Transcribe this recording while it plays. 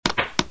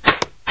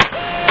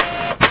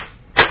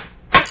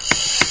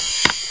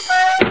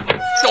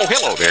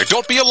Hello there.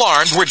 Don't be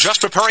alarmed. We're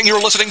just preparing your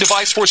listening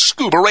device for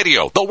Scuba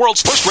Radio, the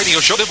world's first radio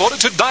show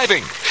devoted to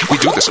diving. We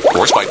do this, of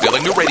course, by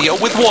filling the radio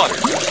with water.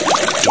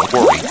 Don't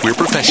worry, we're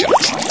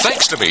professionals.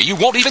 Thanks to me, you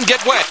won't even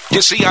get wet.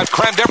 You see, I've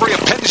crammed every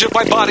appendage of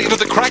my body into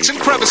the cracks and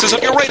crevices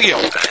of your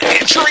radio,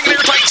 ensuring an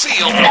airtight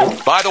seal.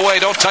 By the way,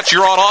 don't touch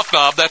your on-off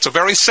knob. That's a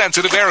very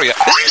sensitive area.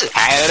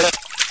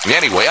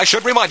 Anyway, I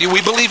should remind you,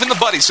 we believe in the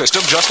buddy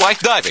system just like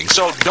diving,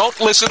 so don't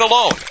listen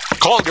alone.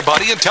 Call your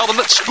buddy and tell them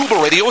that Scuba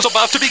Radio is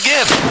about to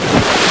begin.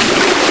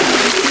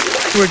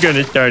 We're going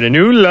to start a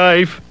new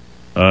life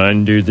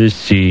under the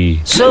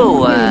sea.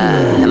 So,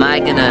 am I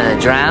gonna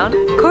drown?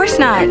 Of course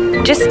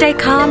not. Just stay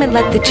calm and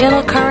let the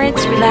gentle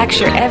currents relax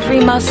your every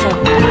muscle.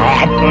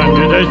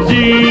 Under the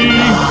sea.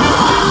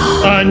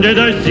 Under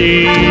the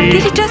sea.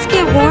 Did it just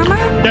get warmer?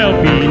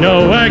 There'll be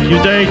no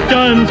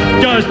accusations,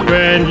 just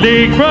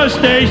friendly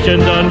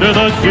crustaceans under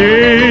the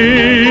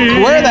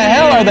sea. Where the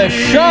hell are the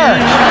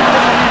sharks?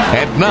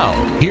 And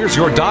now, here's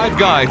your dive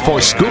guide for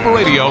Scuba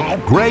Radio,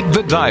 Greg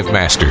the Dive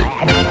Master.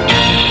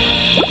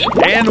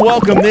 And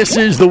welcome. This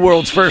is the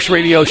world's first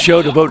radio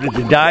show devoted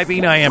to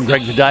diving. I am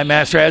Greg the Dive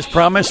Master. As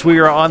promised, we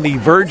are on the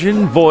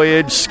Virgin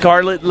Voyage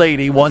Scarlet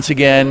Lady once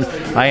again.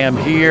 I am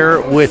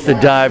here with the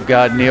dive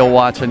god, Neil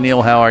Watson.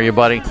 Neil, how are you,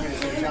 buddy?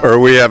 Are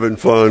we having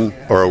fun,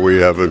 or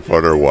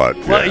what?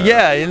 Well,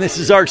 yeah, and this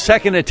is our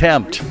second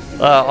attempt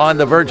on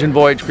the Virgin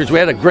Voyage cruise. We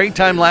had a great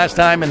time last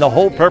time, and the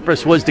whole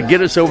purpose was to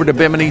get us over to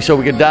Bimini so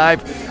we could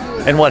dive.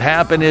 And what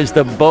happened is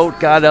the boat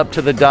got up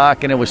to the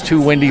dock, and it was too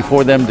windy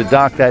for them to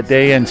dock that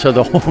day. And so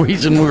the whole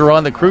reason we were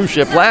on the cruise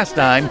ship last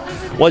time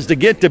was to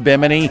get to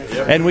Bimini,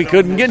 and we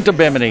couldn't get to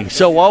Bimini.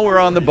 So while we were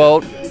on the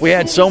boat, we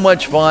had so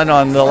much fun.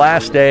 On the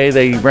last day,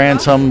 they ran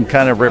some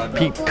kind of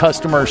repeat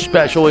customer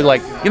special. We're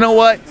like, you know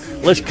what?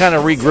 Let's kind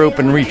of regroup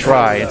and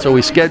retry. And so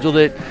we scheduled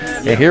it,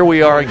 and here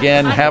we are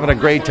again, having a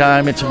great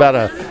time. It's about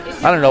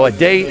a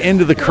day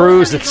into the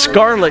cruise. It's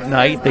Scarlet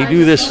Night. They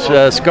do this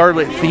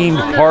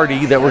Scarlet-themed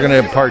party that we're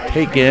going to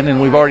partake in, and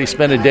we've already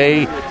spent a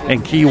day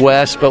in Key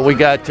West. But we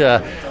got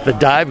the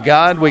Dive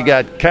God. We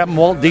got Captain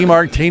Walt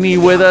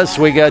DeMartini with us.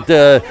 We got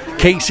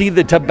Casey,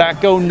 the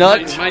Tobacco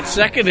Nut. My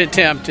second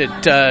attempt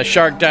at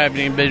shark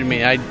diving in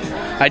Bimini.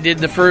 I did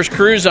the first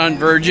cruise on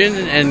Virgin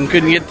and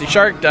couldn't get the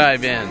shark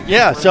dive in.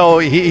 Yeah, so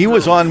he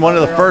was on one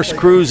of the first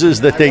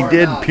cruises that they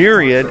did,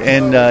 period,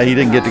 and he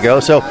didn't get to go.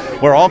 So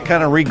we're all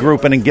kind of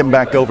regrouping and getting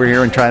back over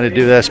here and trying to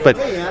do this. But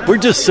we're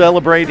just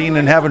celebrating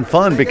and having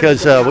fun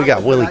because we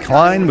got Willie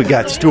Klein, we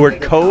got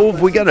Stuart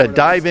Cove, we got a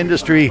dive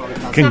industry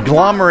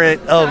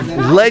conglomerate of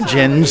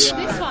legends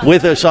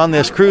with us on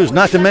this cruise,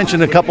 not to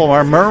mention a couple of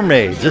our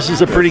mermaids. This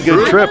is a pretty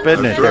good trip,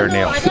 isn't it there,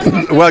 Neil?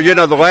 Well, you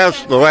know, the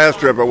last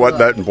trip it wasn't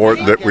that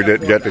important that we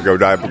didn't get to go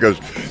dive because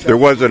there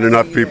wasn't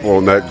enough people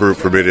in that group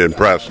for me to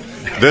impress.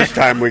 This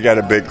time we got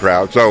a big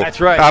crowd, so that's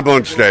right. I'm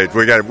on stage.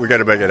 We got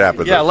to make it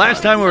happen. Yeah,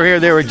 last time we were here,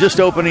 they were just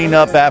opening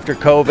up after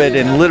COVID,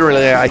 and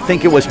literally, I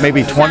think it was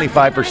maybe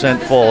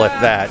 25% full, if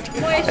that.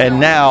 And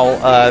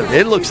now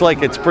it looks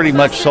like it's pretty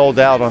much sold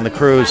out on the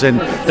cruise,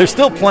 and there's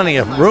still plenty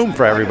of room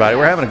for everybody.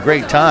 We're having a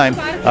great time.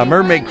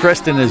 Mermaid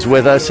Kristen is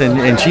with us,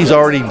 and she's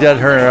already done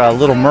her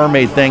little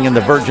mermaid thing in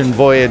the Virgin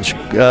Voyage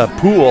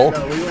pool,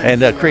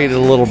 and created a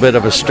little bit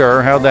of a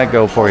stir. How'd that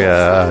go for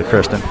you,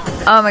 Kristen?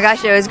 Oh my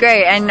gosh, it was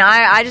great. And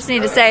I just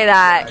need to say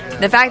that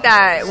the fact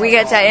that we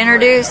get to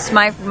introduce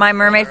my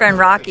mermaid friend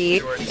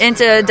Rocky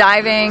into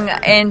diving,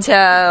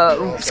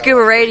 into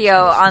scuba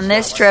radio on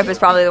this trip is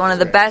probably one of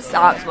the best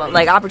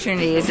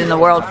opportunities in the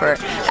world for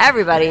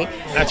everybody.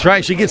 That's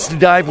right. She gets to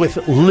dive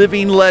with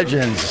living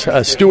legends,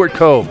 Stuart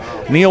Cove,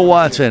 Neil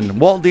Watson,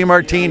 Walt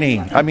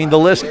DeMartini. I mean, the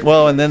list,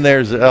 well, and then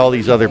there's all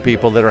these other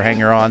people that are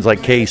hanger-ons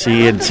like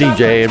Casey and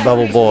CJ and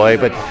Bubble Boy.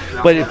 But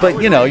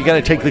you know, you got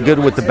to take the good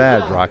with the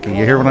bad, Rocky.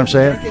 You hear what I'm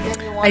saying?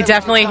 I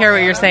definitely hear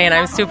what you're saying.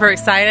 I'm super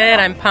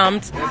excited. I'm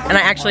pumped, and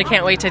I actually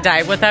can't wait to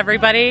dive with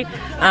everybody.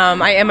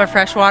 I am a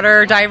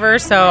freshwater diver,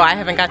 so I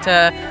haven't got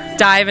to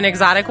dive in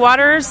exotic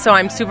waters, so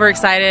I'm super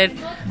excited.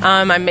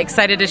 I'm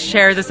excited to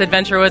share this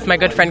adventure with my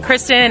good friend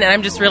Kristen, and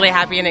I'm just really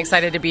happy and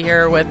excited to be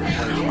here with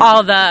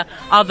all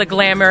the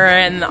glamour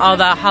and all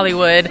the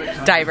Hollywood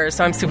divers,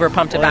 so I'm super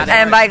pumped about it.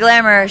 And by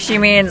glamour, she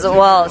means,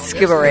 well,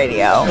 scuba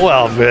radio.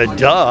 Well,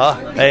 duh.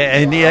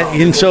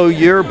 And so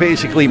you're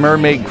basically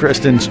Mermaid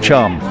Kristen's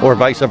chum, or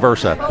vice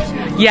versa.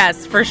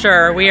 Yes, for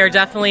sure. We are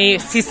definitely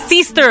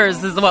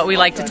sisters, is what we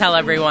like to tell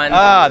everyone.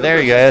 Ah,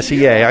 there you go.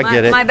 SEA, I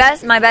get it. My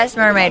best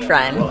mermaid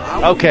friend.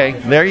 Okay,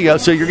 there you go.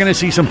 So you're going to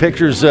see some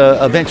pictures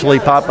eventually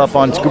pop up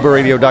on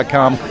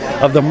scubaradio.com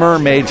of the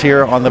mermaids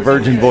here on the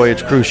Virgin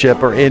Voyage cruise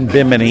ship or in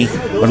Bimini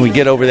when we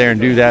get over there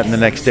and do that in the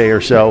next day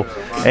or so.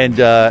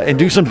 And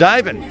do some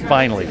diving,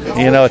 finally.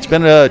 You know, it's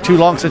been too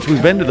long since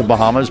we've been to the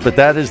Bahamas, but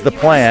that is the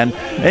plan.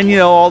 And, you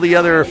know, all the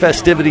other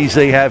festivities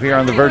they have here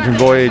on the Virgin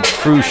Voyage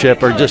cruise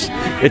ship are just,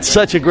 it's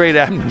such a great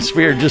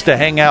atmosphere just to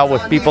hang out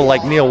with people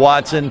like Neil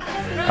Watson.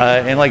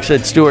 And like I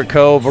said, Stuart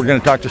Cove. We're going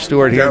to talk to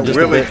Stuart here in just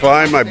Willie a bit.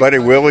 Klein, my buddy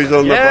Willie's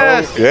on the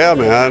boat. Yeah,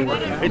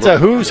 man. It's a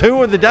who's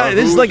who of the dive.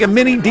 This is like a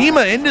mini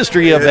DEMA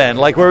industry event,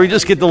 like where we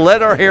just get to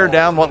let our hair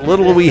down what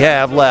little we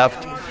have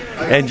left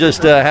and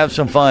just have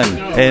some fun.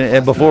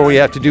 And before we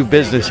have to do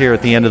business here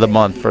at the end of the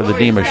month for the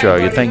DEMA show,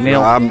 you think,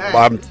 Neil?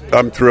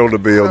 I'm thrilled to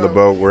be on the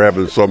boat. We're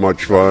having so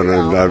much fun,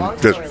 and I'm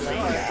just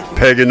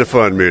pegging the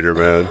fun meter,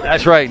 man.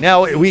 That's right.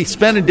 Now we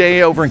spent a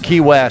day over in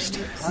Key West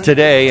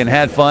today and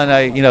had fun.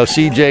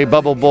 CJ,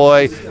 Bubble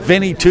Boy,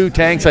 Vinny Two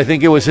Tanks, I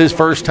think it was his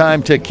first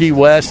time to Key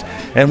West,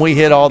 and we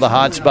hit all the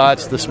hot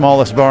spots, the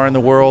smallest bar in the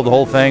world, the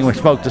whole thing. We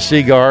smoked a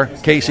cigar.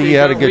 Casey, you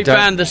had a good time.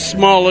 We found the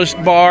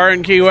smallest bar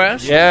in Key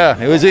West.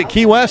 Yeah, was it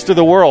Key West or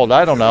the world?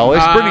 I don't know.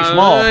 It's pretty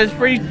small. It's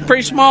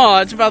pretty small.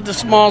 It's about the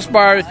smallest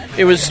bar.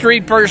 It was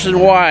 3-person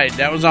wide.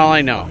 That was all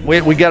I know.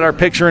 We got our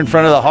picture in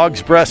front of the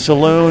Hog's Breath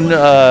Saloon,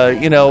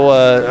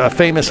 a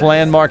famous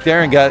landmark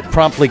there, and got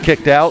promptly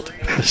kicked out.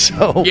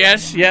 So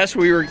Yes,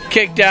 we were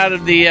kicked out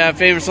of the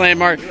famous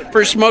landmark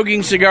for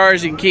smoking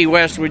cigars in Key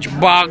West, which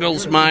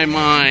boggles my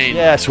mind.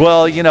 Yes,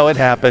 well, it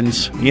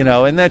happens,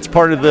 and that's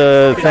part of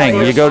the thing.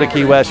 You go to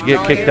Key West, you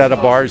get kicked out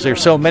of bars.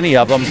 There's so many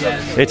of them.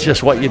 It's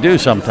just what you do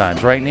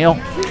sometimes, right, Neil?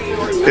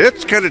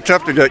 It's kind of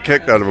tough to get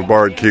kicked out of a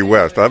bar in Key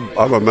West. I'm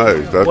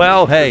amazed.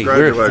 Well, hey,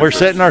 we're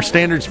setting our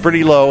standards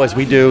pretty low, as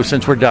we do,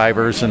 since we're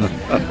divers, and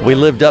we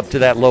lived up to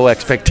that low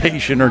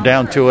expectation or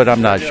down to it.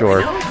 I'm not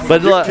sure.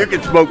 But you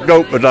can smoke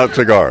dope, but not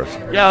cigars.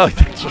 Yeah,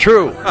 that's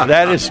true.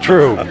 That is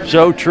true.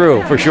 So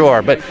true, for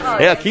sure. But,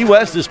 yeah, Key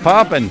West is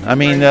popping. I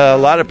mean, a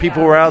lot of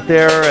people were out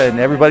there, and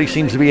everybody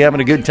seems to be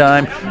having a good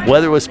time.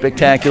 Weather was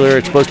spectacular.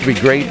 It's supposed to be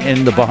great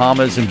in the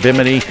Bahamas and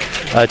Bimini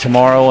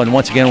tomorrow. And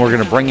once again, we're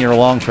going to bring you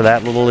along for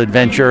that little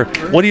adventure.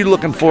 What are you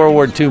looking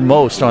forward to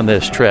most on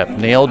this trip,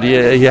 Neil? Do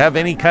you have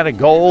any kind of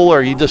goal, or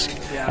are you just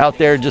out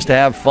there just to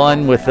have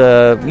fun with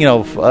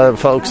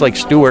folks like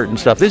Stuart and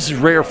stuff? This is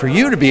rare for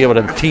you to be able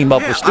to team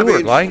up with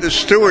Stuart, right?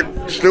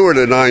 Stuart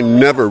and I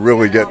never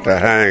really get to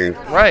hang,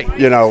 right?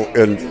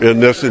 In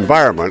this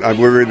environment.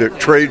 We're either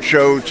trade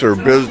shows or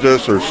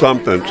business or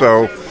something.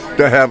 So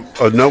to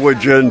have a no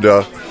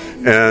agenda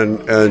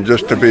and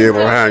just to be able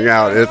to hang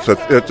out, it's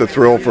a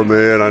thrill for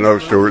me, and I know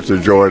Stuart's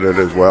enjoyed it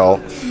as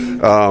well.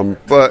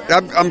 But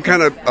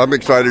I'm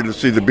excited to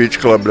see the Beach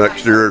Club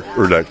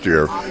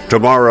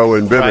tomorrow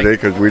in Bimini,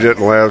 because we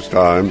didn't last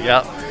time.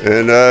 Yeah.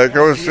 And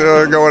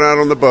going out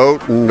on the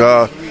boat, and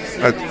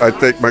I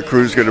think my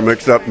crew's going to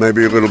mix up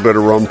maybe a little bit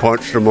of rum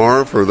punch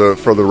tomorrow for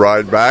the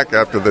ride back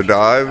after the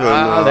dive.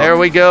 And, there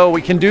we go.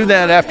 We can do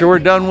that after we're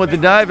done with the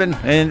diving,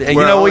 and you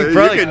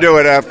can do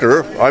it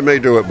after. I may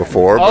do it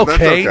before. But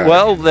okay. That's okay.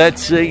 Well,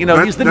 that's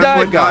he's the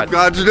dive god.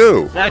 Gods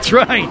do. That's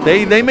right.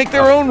 They make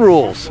their own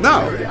rules.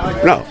 No,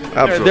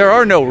 absolutely. There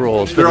are no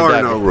rules. There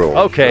are no rules.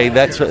 Okay,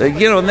 that's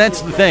and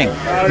that's the thing.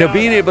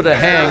 Being able to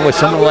hang with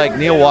someone like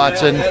Neil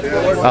Watson,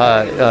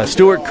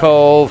 Stuart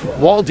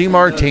Cove, Walt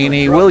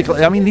DiMartini, Willie.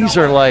 I mean, these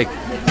are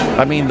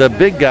the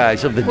big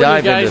guys of the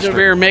dive guys industry. Over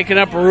here making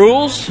up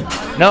rules?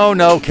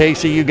 No,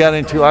 Casey, you got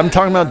into. I'm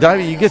talking about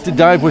diving. You get to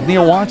dive with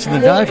Neil Watson, the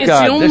dive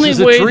god. It's the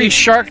only way the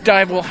shark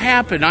dive will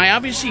happen. I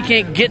obviously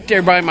can't get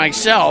there by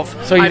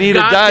myself. So you need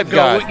a dive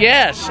god.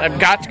 Yes, I've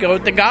got to go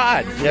with the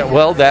god. Yeah,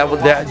 well,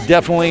 that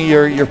definitely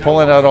you're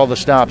pulling out all the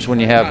stops when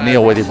you have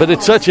Neil with you. But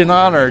it's such an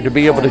honor to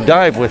be able to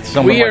dive with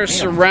someone. We are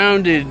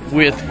surrounded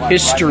with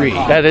history.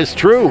 That is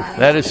true.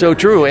 That is so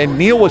true. And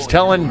Neil was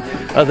telling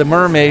the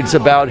mermaids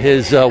about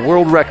his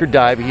world record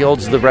dive. He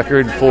holds the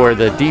record for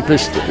the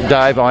deepest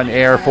dive on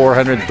air,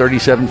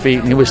 437 feet.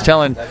 And he was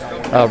telling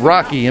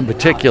Rocky in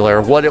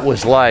particular what it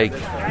was like,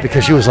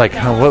 because she was like,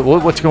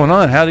 what's going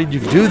on? How did you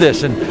do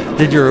this? And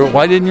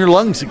why didn't your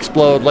lungs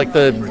explode like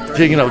the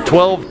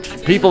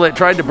 12 people that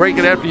tried to break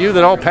it after you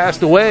that all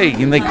passed away,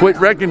 and they quit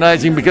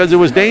recognizing because it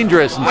was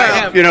dangerous?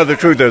 And the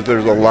truth is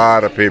there's a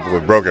lot of people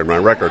who've broken my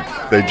record.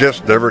 They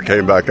just never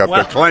came back up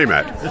to claim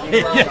it.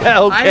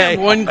 Yeah, okay. I have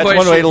one That's question.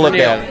 One way to look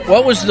at it.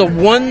 What was the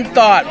one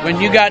thought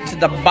when you got to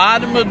the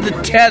bottom of the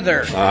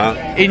tether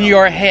in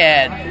your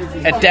head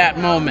at that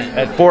moment?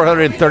 At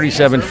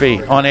 437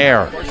 feet on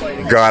air.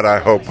 God, I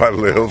hope I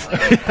live.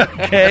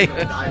 Okay.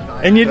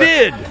 And you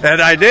did.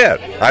 And I did.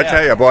 I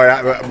tell you, boy,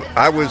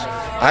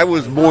 I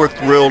was more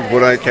thrilled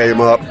when I came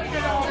up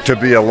to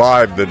be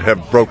alive than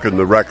have broken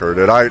the record.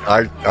 And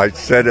I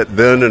said it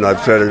then, and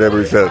I've said it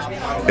ever since.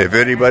 If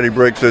anybody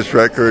breaks this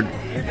record,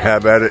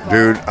 have at it,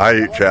 dude. I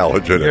ain't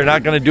challenging it. You're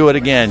not going to do it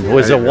again. It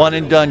was a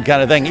one-and-done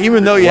kind of thing.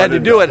 Even though you had to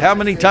do it, how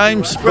many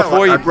times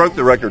before you... I broke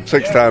the record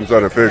 6 times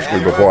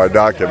unofficially before I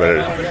documented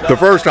it. The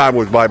first time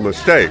was by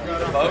mistake.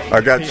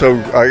 I got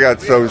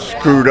so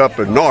screwed up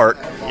in NARC,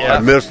 I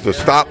missed the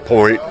stop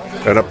point,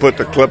 and I put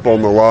the clip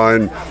on the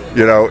line,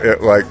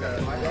 at like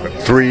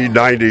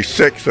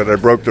 396, and I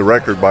broke the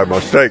record by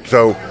mistake.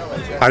 So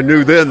I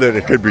knew then that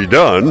it could be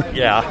done.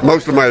 Yeah.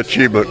 Most of my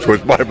achievements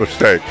was by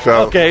mistake.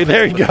 So okay,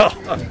 there you go.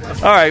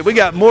 All right, we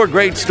got more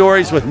great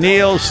stories with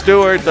Neil,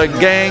 Stuart, the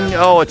gang.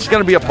 Oh, it's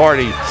going to be a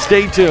party.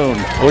 Stay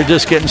tuned. We're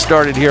just getting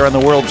started here on the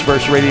world's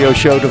first radio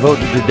show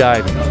devoted to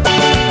diving.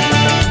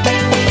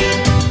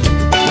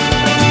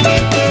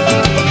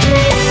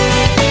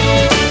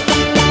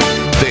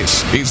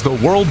 This is the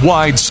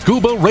Worldwide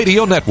Scuba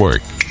Radio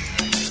Network.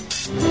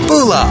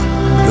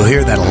 Bula! You'll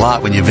hear that a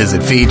lot when you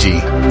visit Fiji.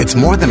 It's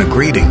more than a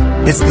greeting.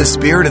 It's the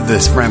spirit of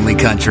this friendly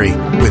country.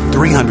 With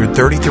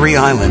 333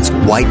 islands,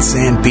 white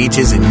sand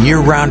beaches, and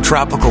year-round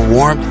tropical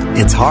warmth,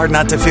 it's hard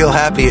not to feel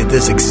happy at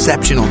this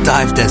exceptional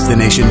dive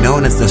destination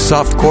known as the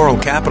soft coral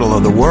capital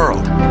of the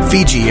world.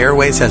 Fiji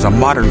Airways has a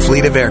modern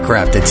fleet of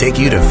aircraft to take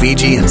you to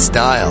Fiji in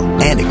style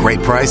and at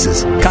great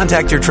prices.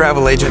 Contact your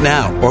travel agent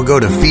now or go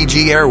to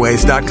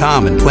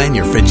FijiAirways.com and plan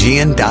your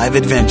Fijian dive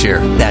adventure.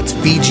 That's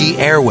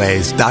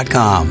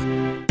FijiAirways.com.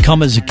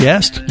 Come as a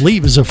guest,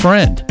 leave as a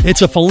friend.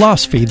 It's a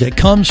philosophy that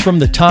comes from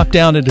the top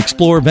down at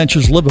Explorer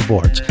Ventures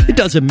liveaboards. It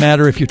doesn't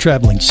matter if you're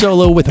traveling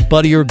solo, with a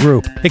buddy, or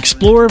group.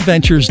 Explorer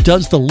Ventures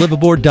does the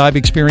liveaboard dive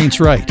experience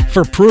right.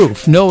 For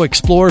proof, know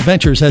Explorer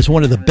Ventures has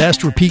one of the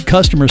best repeat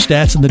customer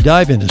stats in the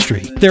dive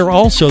industry. They're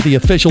also the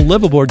official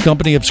liveaboard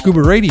company of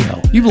Scuba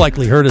Radio. You've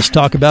likely heard us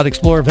talk about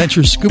Explorer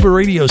Ventures Scuba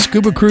Radio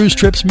scuba cruise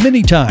trips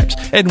many times,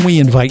 and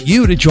we invite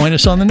you to join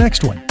us on the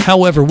next one.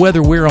 However,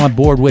 whether we're on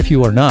board with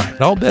you or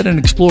not, I'll bet an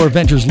Explorer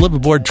Ventures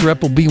liveaboard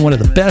trip will be one of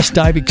the best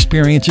dive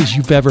experiences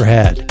you've ever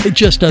had. It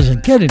just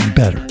doesn't get any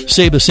better.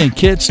 Saba St.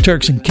 Kitts,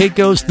 Turks and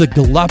Caicos, the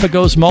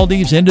Galapagos,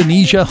 Maldives,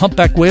 Indonesia,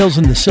 humpback whales,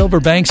 and the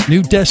Silver Banks,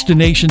 new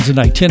destinations and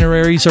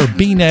itineraries are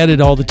being added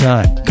all the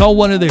time. Call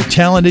one of their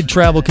talented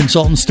travel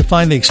consultants to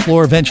find the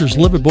Explorer Ventures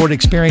liveaboard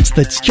experience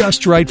that's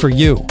just right for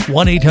you.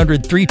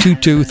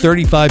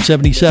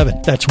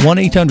 1-800-322-3577. That's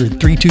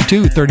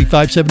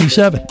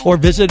 1-800-322-3577. Or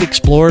visit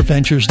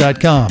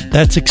ExplorerVentures.com.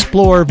 That's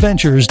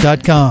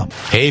ExplorerVentures.com.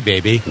 Hey,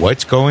 baby,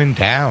 what's going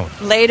down?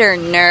 Later,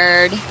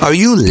 nerd. Are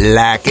you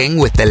lacking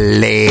with the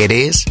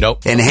ladies?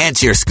 Nope.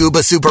 Enhance your scuba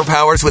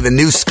superpowers with a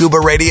new Scuba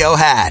Radio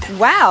hat.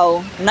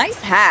 Wow,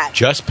 nice hat.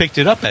 Just picked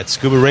it up at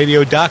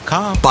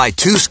ScubaRadio.com. Buy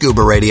 2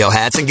 Scuba Radio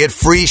hats and get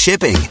free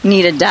shipping.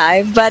 Need a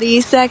dive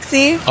buddy,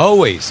 sexy?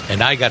 Always.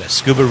 And I got a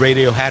Scuba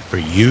Radio hat for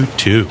you,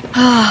 too.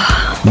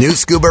 New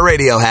Scuba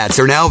Radio hats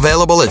are now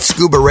available at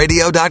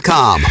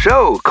ScubaRadio.com.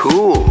 So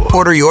cool.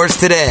 Order yours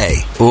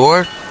today.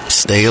 Or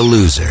stay a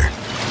loser.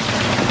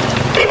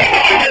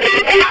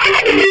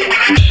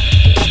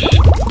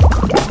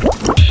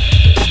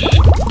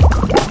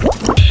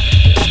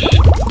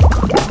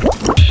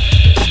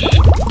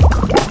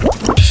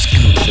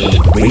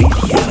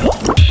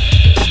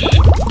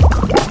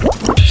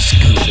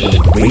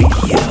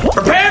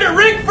 Prepare to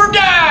rig for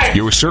dive!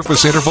 Your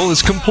surface interval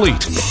is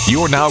complete.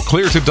 You're now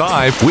clear to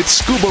dive with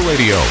Scuba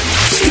Radio.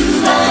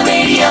 Scuba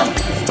Radio.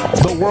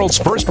 The world's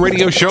first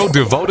radio show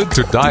devoted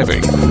to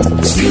diving.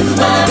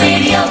 Scuba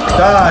Radio.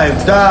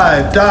 Dive,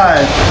 dive,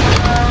 dive.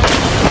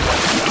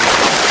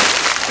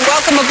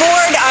 Welcome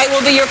aboard. I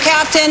will be your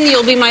captain.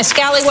 You'll be my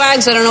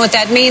scallywags. I don't know what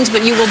that means,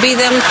 but you will be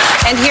them.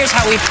 And here's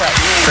how we play.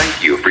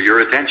 Thank you for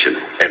your attention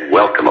and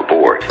welcome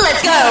aboard.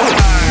 Let's go.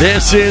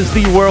 This is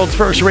the world's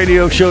first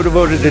radio show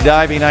devoted to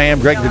diving. I am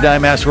Greg the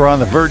Dive Master. We're on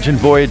the Virgin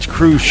Voyage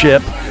cruise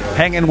ship,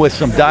 hanging with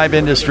some dive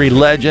industry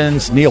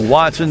legends, Neil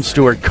Watson,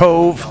 Stuart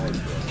Cove.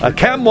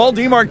 Captain Walt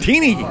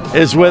DiMartini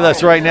is with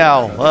us right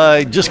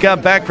now. Just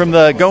got back from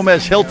the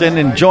Gomez Hilton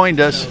and joined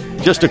us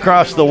just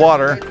across the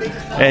water.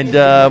 And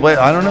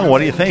I don't know. What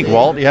do you think,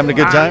 Walt? You having a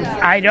good time?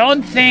 I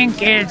don't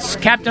think it's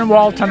Captain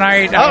Walt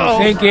tonight. I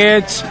think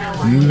it's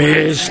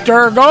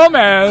Mr.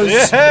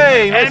 Gomez.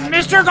 Hey, and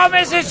Mr.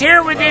 Gomez is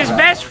here with his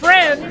best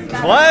friend.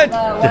 What?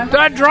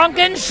 The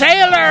drunken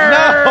sailor.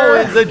 No,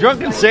 is the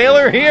drunken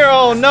sailor here?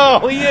 Oh,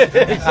 no, he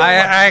is.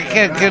 I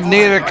can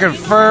neither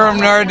confirm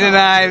nor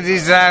deny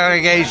these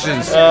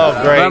allegations. Oh,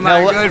 great. From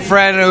my good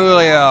friend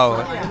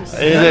Julio.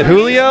 Is it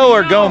Julio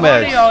or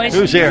Gomez? Julio,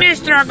 who's here?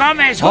 Mr.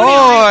 Gomez.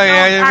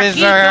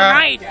 Julio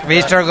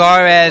Mr.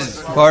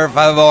 Gomez, por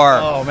favor.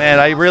 Oh, man,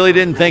 I really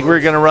didn't think we were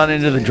going to run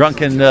into the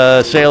drunken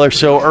sailor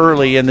so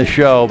early in the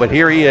show, but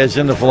here he is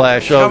in the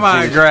flesh. Oh, come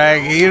on,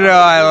 Greg. You know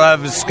I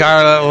love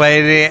Scarlet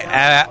Lady,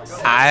 and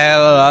I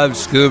love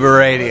Scuba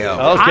Radio.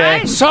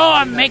 Okay. I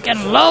saw him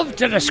making love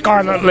to the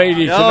Scarlet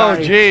Lady tonight.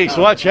 Oh, jeez,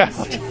 watch out.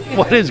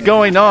 What is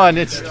going on?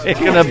 It's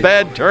taking a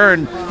bad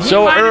turn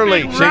so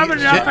early. Rubbing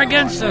it up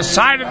against the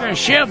side of the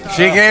ship.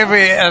 She gave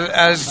me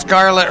a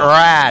scarlet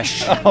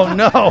rash. Oh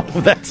no,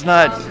 that's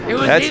not. It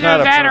was that's either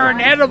not that or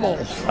an edible.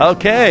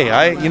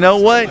 Okay, you know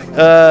what?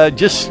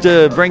 Just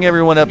to bring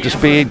everyone up to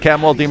speed,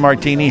 Captain Walt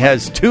DiMartini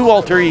has 2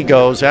 alter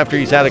egos after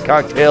he's had a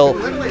cocktail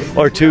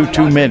or two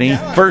too many.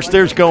 First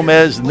there's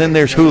Gomez, and then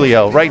there's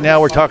Julio. Right now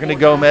we're talking to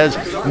Gomez.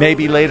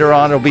 Maybe later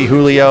on it'll be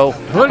Julio.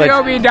 Julio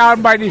will be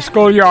down by the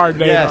schoolyard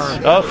later.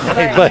 Yes.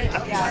 Okay,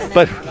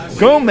 but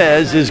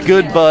Gomez is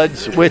good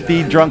buds with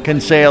the drunken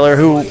sailor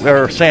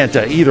or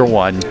Santa, either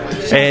one.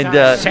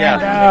 Santa,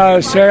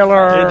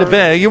 sailor. It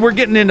depends. We're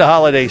getting into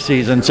holiday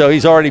season, so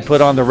he's already put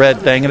on the red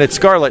thing, and it's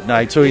Scarlet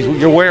Night, so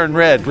you're wearing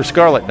red for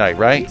Scarlet Night,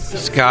 right?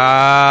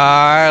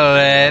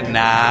 Scarlet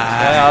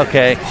Night.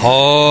 Okay.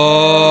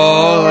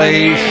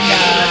 Holy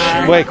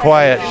shit. Wait,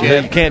 quiet.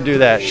 You can't do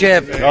that.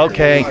 Ship.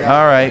 Okay,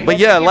 all right. But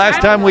yeah, last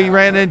time we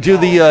ran into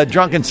the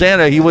drunken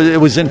Santa, it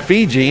was in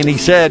Fiji, and he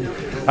said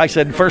I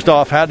said, first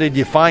off, how did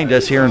you find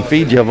us here in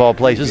Fiji, of all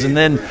places? And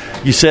then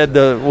you said,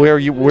 where are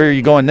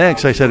you going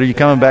next? I said, are you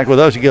coming back with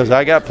us? He goes,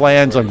 I got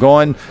plans. I'm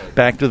going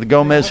back to the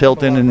Gomez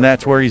Hilton, and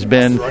that's where he's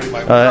been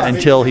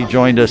until he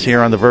joined us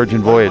here on the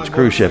Virgin Voyage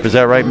cruise ship. Is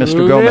that right,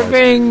 Mr. Gomez?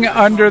 Living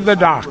under the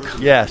dock.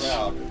 Yes.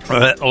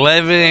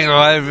 Living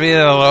La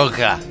Vida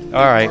Loca.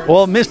 All right.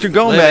 Well, Mr.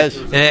 Gomez.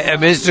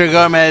 Mr.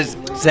 Gomez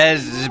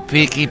says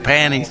picky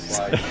panties.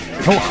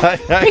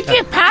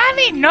 Picky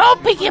Pani? No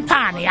Picky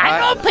Pani.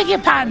 I know Picky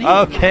Pani.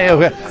 Okay.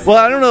 Well,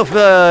 I don't know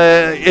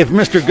if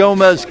Mr.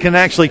 Gomez can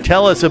actually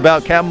tell us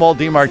about Captain Walt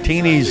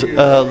DeMartini's,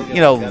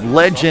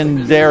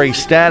 legendary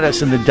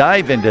status in the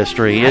dive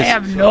industry. I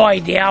have no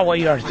idea what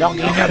you're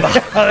talking about.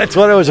 That's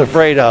what I was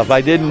afraid of.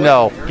 I didn't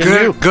know.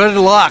 Good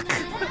luck.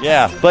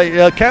 Yeah,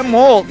 but Captain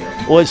Walt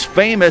was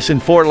famous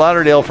in Fort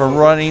Lauderdale for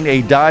running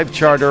a dive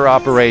charter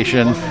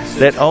operation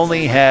that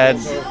only had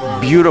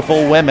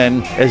beautiful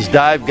women as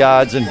dive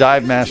gods and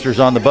dive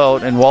masters on the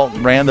boat, and Walt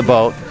ran the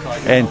boat.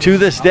 And to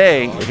this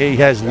day, he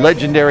has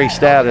legendary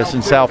status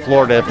in South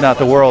Florida, if not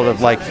the world, of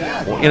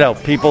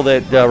people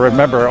that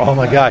remember, oh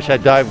my gosh,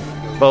 that dive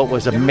boat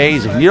was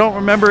amazing. You don't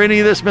remember any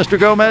of this, Mr.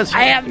 Gomez?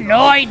 I have no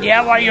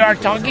idea what you are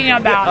talking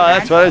about. Oh,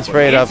 that's what I was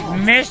afraid of.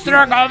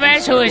 Mr.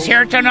 Gomez, who is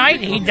here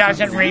tonight, he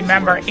doesn't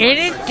remember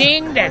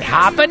anything that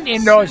happened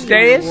in those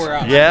days.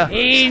 Yeah.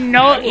 He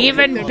know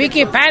even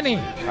Picky Penny.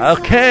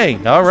 Okay,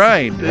 all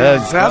right.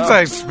 Sounds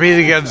like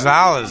Speedy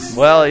Gonzalez.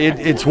 Well,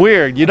 it's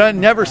weird. You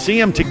don't never see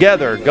them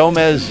together,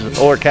 Gomez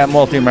or Captain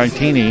Walt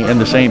DeMartini, in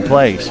the same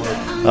place.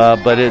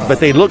 But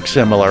they look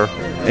similar.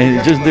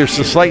 And there's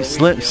a slight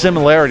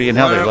similarity in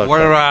how they look.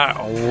 What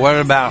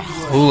about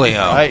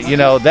Julio?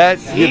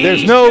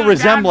 There's no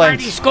resemblance. Down by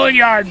the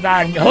schoolyard,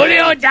 man.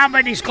 Julio down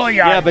by the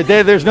schoolyard. Yeah, but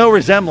there's no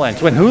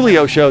resemblance. When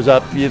Julio shows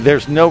up,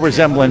 there's no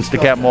resemblance to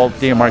Captain Walt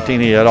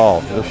DeMartini at all.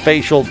 The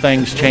facial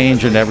things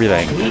change and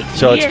everything.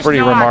 So it's pretty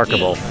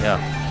remarkable. Yeah.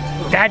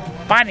 That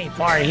funny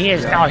part, he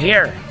is now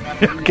here.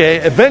 Okay,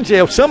 eventually,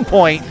 at some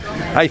point,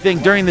 I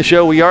think during the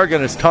show, we are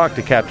going to talk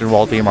to Captain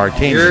Walt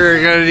DeMartini.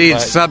 You're going to need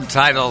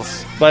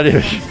subtitles. But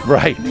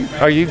right.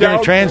 Are you going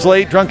to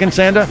translate Drunken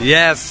Santa?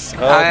 Yes. Oh,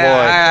 boy.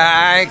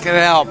 I can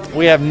help.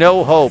 We have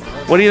no hope.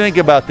 What do you think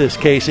about this,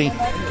 Casey?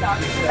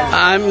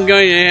 I'm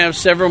going to have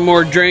several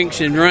more drinks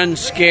and run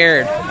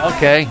scared.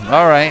 Okay.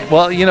 All right.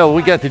 Well,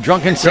 we got the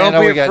Drunken Santa.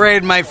 Don't be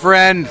afraid, my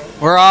friend.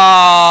 We're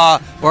all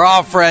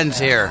friends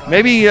here.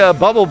 Maybe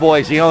Bubble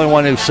Boy's the only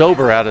one who's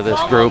sober out of this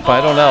group.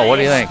 I don't know. What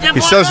do you think? He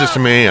says this to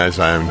me as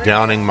I'm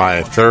downing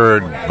my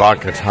third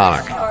vodka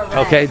tonic.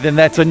 Okay, then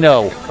that's a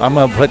no. I'm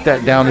going to put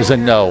that down as a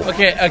no.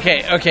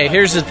 Okay.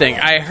 Here's the thing.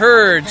 I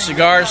heard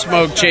cigar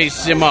smoke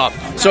chases him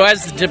off. So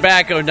as the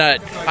tobacco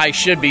nut, I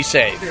should be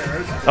safe.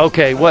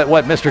 Okay, what,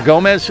 Mr.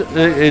 Gomez?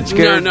 It's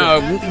scared?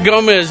 No.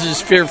 Gomez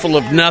is fearful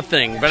of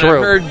nothing. But True.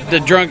 I heard the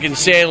drunken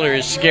sailor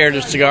is scared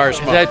of cigar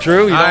smoke. Is that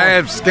true? I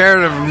am scared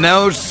of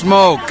no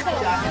smoke.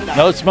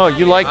 No smoke.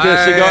 You like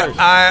the cigars?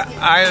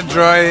 I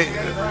enjoy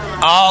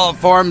all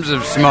forms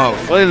of smoke.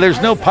 Well,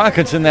 there's no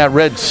pockets in that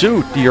red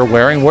suit you're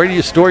wearing. Where do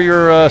you store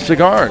your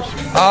cigars?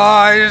 Oh,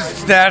 I just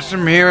stash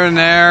them here and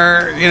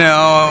there,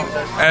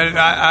 and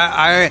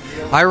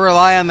I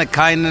rely on the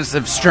kindness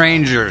of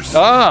strangers.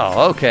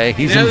 Oh, okay.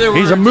 He's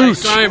a mooch.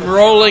 I saw him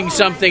rolling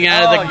something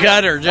out of the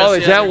gutter.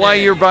 Is that why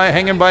you're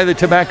hanging by the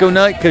tobacco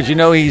nut? Because you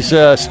know he's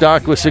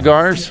stocked with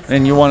cigars,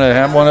 and you want to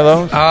have one of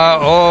those?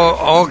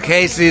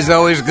 Casey's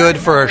always good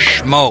for a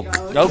schmoke.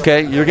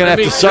 Okay, you're going to have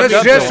to suck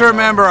up. Just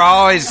remember,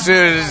 always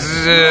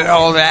an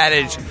old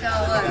adage.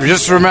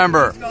 Just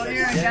remember,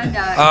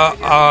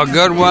 a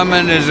good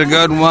woman is a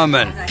good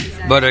woman,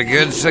 but a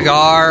good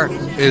cigar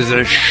is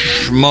a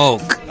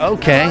schmoke.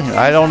 Okay,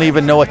 I don't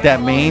even know what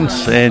that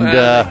means, and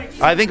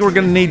I think we're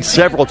going to need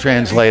several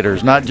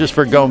translators, not just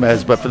for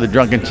Gomez, but for the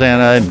Drunken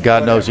Santa and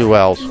God knows who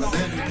else.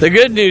 The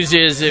good news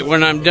is that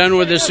when I'm done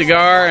with the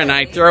cigar and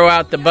I throw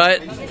out the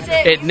butt,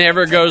 it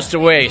never goes to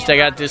waste. I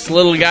got this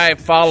little guy who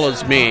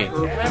follows me,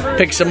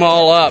 picks them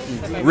all up,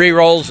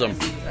 re-rolls them.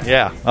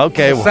 Yeah,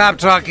 okay. Stop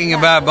talking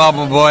about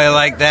Bubble Boy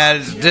like that.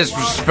 It's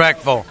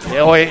disrespectful.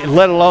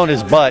 Let alone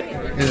his butt.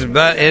 His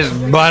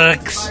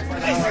buttocks.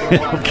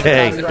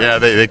 Okay. Yeah,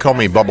 they call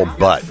me Bubble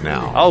Butt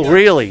now. Oh,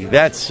 really?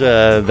 That's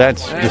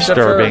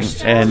disturbing,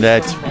 and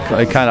that's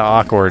kind of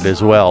awkward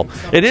as well.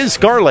 It is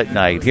Scarlet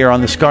Night here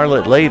on the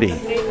Scarlet Lady,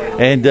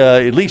 and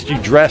at least you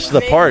dress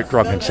the part,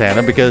 Drunken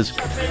Santa, because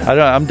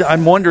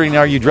I'm wondering,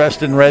 are you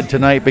dressed in red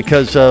tonight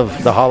because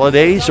of the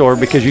holidays or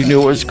because you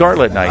knew it was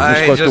Scarlet Night?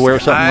 You're supposed to wear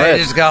something red. I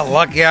just got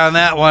lucky on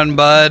that one,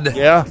 bud.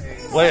 Yeah?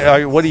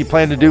 What do you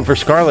plan to do for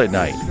Scarlet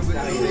Night?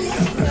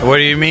 What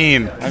do you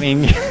mean? I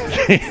mean,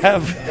 they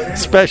have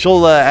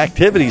special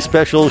activities,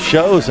 special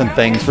shows and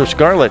things for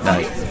Scarlet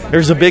Night.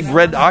 There's a big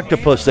red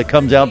octopus that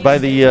comes out by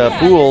the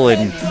pool,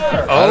 and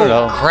I don't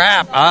know.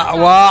 Crap!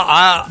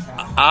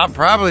 I'll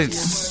probably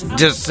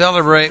just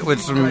celebrate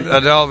with some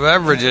adult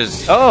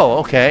beverages. Oh,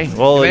 okay.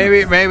 Well,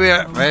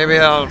 maybe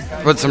I'll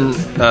put some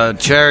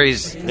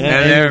cherries in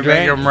there and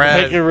make them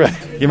red.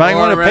 You might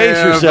want to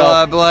pace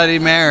yourself. Bloody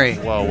Mary.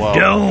 Whoa.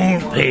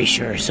 Don't pace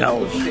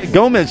yourself.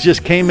 Gomez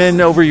just came in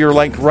over your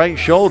right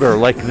shoulder,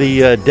 like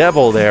the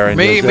devil there. And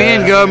Me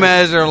and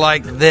Gomez are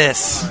like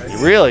this.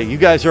 Really? You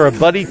guys are a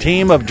buddy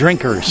team of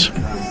drinkers.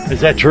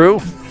 Is that true?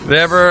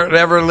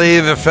 Never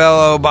leave a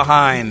fellow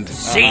behind.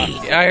 See,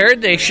 I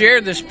heard they share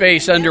the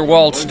space under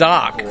Walt's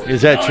dock.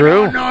 Is that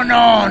true? No.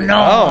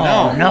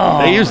 Oh,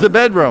 no. They use the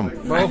bedroom.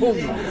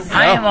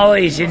 I am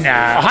always in the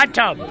hot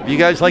tub. You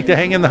guys like to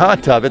hang in the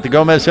hot tub at the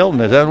Gomez Hilton?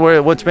 Is that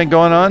what's been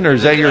going on, or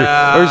is that your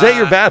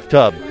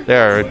bathtub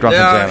there at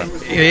Drunken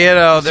Santa? You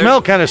know,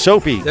 smell kind of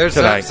soapy there's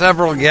tonight.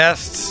 Several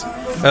guests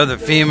of the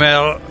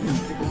female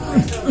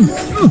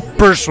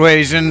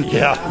persuasion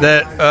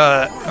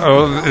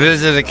that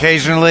visit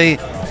occasionally,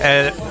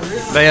 and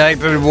they like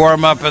to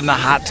warm up in the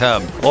hot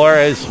tub. Or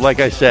as, like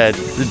I said,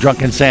 the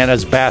Drunken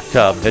Santa's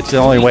bathtub. It's the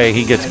only way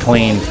he gets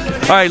clean.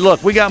 All right,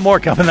 look, we got more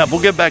coming up.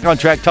 We'll get back on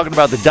track talking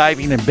about the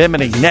diving in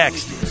Bimini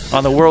next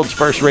on the world's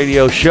first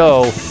radio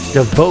show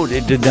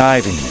devoted to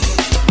diving.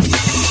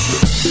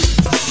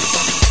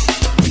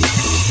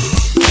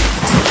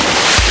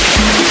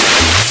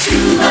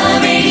 Scuba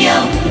Radio.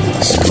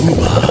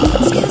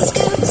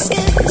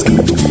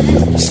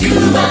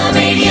 Scuba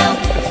Radio.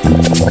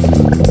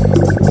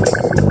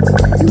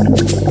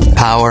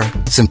 Power,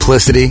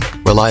 simplicity,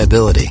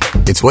 reliability.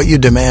 It's what you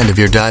demand of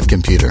your dive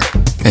computer.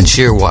 And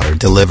Shearwater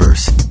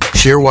delivers.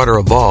 Shearwater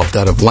evolved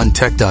out of one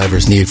tech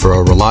diver's need for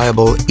a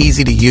reliable,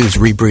 easy-to-use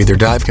rebreather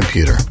dive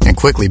computer and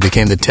quickly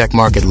became the tech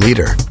market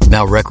leader.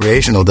 Now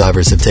recreational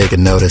divers have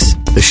taken notice.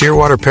 The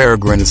Shearwater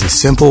Peregrine is a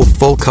simple,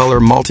 full-color,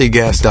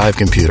 multi-gas dive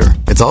computer.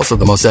 It's also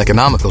the most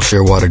economical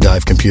Shearwater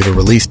dive computer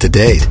released to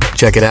date.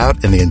 Check it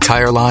out and the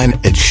entire line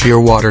at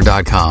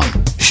shearwater.com.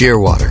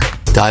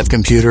 Shearwater, dive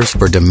computers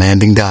for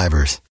demanding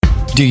divers.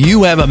 Do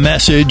you have a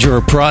message or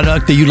a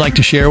product that you'd like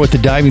to share with the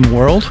diving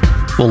world?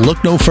 Well,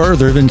 look no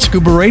further than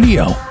Scuba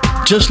Radio.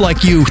 Just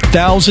like you,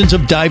 thousands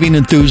of diving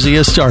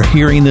enthusiasts are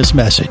hearing this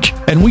message,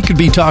 and we could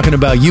be talking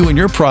about you and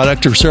your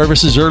product or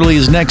service as early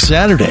as next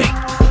Saturday.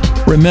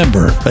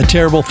 Remember, a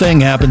terrible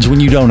thing happens when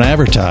you don't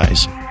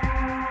advertise.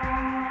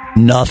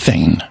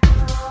 Nothing.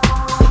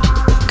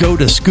 Go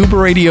to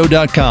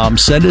scubaradio.com,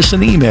 send us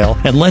an email,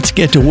 and let's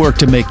get to work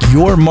to make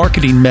your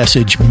marketing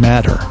message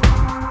matter.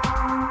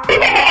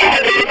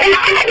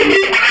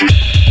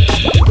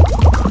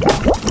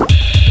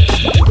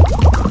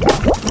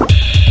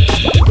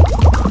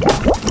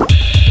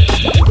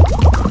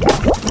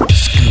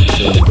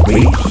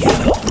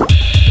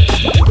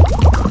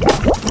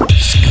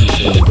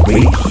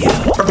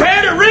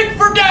 Prepare to rig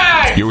for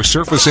dive! Your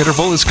surface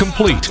interval is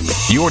complete.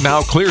 You're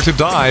now clear to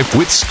dive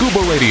with Scuba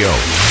Radio.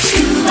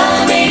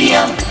 Scuba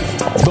Radio.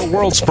 The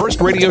world's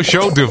first radio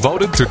show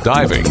devoted to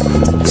diving.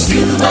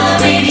 Scuba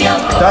Radio.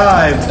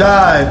 Dive.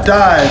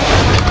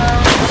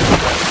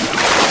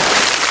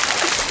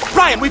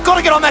 Ryan, we've got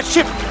to get on that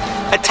ship.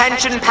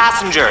 Attention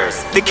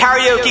passengers. The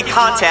karaoke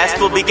contest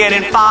will begin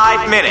in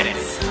 5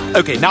 minutes.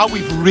 Okay, now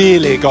we've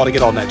really got to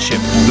get on that ship.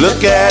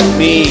 Look at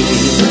me,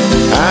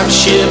 I'm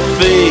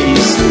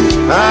ship-faced.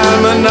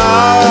 I'm a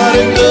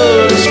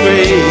nautical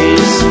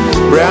disgrace.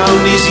 Round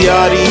these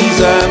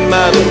yachties, I'm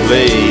out of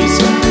place.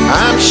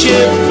 I'm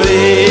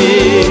ship-faced.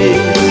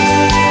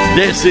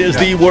 This is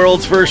the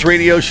world's first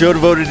radio show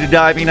devoted to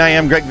diving. I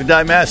am Greg the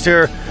Dive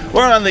Master.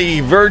 We're on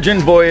the Virgin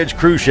Voyage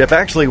cruise ship.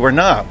 Actually, we're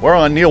not. We're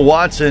on Neil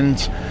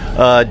Watson's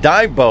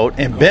dive boat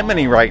in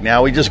Bimini right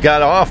now. We just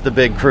got off the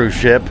big cruise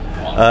ship.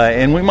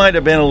 And we might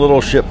have been a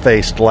little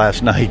ship-faced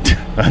last night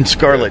on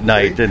Scarlet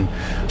Night and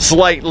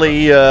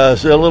slightly a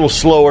little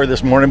slower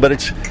this morning, but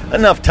it's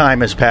enough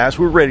time has passed.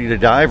 We're ready to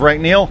dive, right,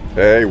 Neil?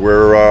 Hey,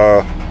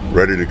 we're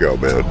ready to go,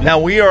 man. Now,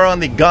 we are on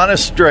the Gone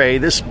Astray.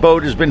 This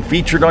boat has been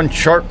featured on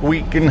Shark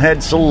Week and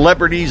had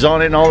celebrities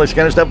on it and all this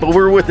kind of stuff, but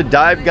we're with the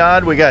Dive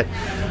God. We got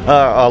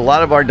a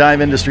lot of our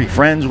dive industry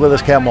friends with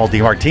us, Captain Walt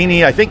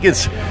DiMartini. I think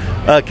it's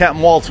Captain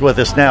Walt's with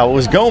us now. It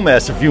was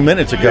Gomez a few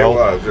minutes ago.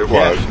 It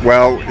was. Yeah.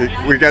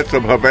 Well, we got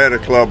some Havana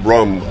Club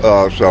rum,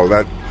 so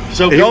that...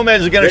 So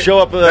Gomez is going to show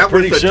up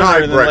pretty soon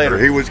than later.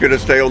 He was going to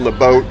stay on the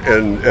boat,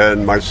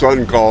 and my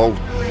son called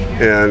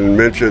and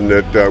mentioned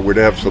that we'd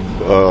have some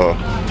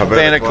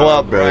Havana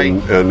Club,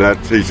 and that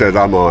he said,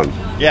 I'm on.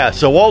 Yeah,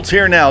 so Walt's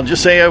here now.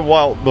 Just say,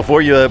 Walt,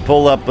 before you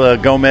pull up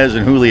Gomez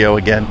and Julio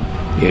again.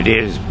 It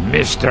is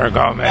Mr.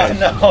 Gomez.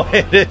 No,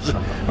 it is.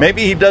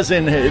 Maybe he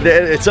doesn't.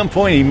 At some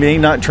point, he may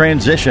not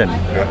transition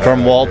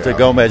from Walt to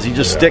Gomez. He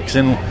just sticks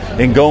in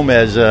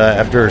Gomez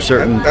after a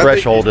certain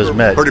threshold is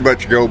met. Pretty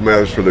much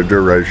Gomez for the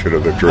duration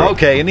of the trip.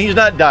 Okay, and he's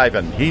not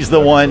diving. He's the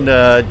one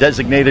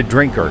designated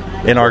drinker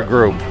in our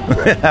group.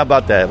 How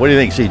about that? What do you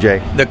think,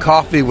 CJ? The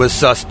coffee was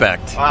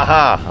suspect.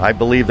 Aha, I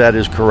believe that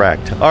is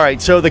correct. All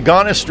right, so the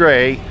Gone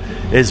Astray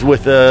is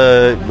with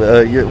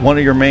one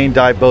of your main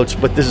dive boats,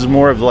 but this is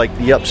more of like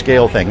the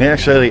upscale thing. They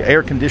actually have an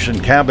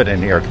air-conditioned cabin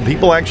in here. Can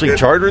people actually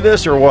charter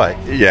this or what?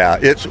 Yeah,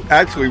 it's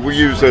actually, we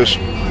use this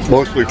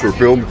mostly for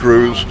film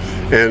crews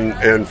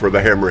and for the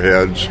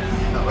hammerheads.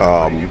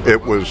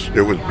 It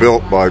was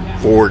built by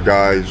 4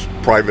 guys,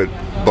 private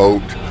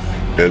boat,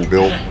 and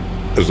built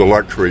is a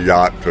luxury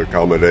yacht to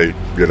accommodate,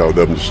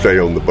 them to stay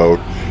on the boat.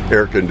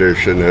 Air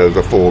conditioned, has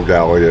a full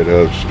galley, it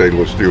has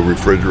stainless steel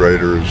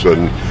refrigerators,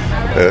 and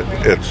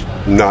it's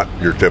not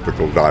your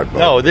typical dive boat.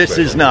 No, this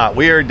is not.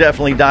 We are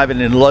definitely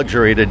diving in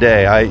luxury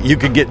today. You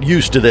could get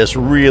used to this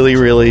really,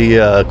 really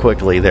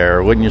quickly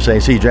there, wouldn't you say,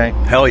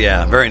 CJ? Hell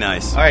yeah, very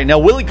nice. All right, now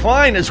Willie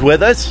Klein is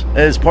with us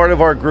as part of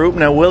our group.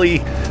 Now, Willie,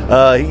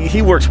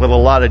 he works with a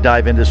lot of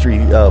dive industry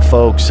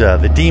folks,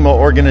 the DEMA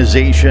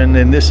organization,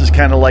 and this is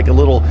kind of like a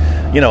little,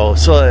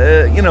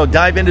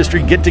 dive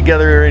industry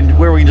get-together and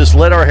where we just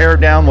let our hair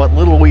down, what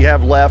little we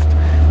have left,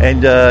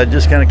 and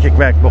just kind of kick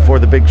back before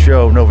the big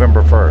show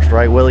November 1st,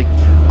 right, Willie?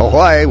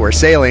 Ahoy, we're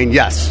sailing,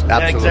 yes,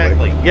 absolutely. Yeah,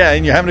 exactly. Yeah,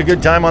 and you're having a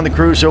good time on the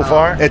cruise so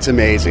far? It's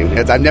amazing.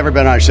 I've never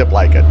been on a ship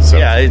like it. So.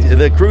 Yeah,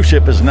 the cruise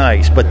ship is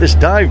nice, but this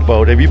dive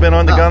boat, have you been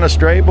on the Gone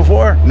Astray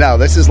before? No,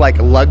 this is like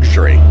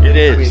luxury. It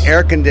is. I mean,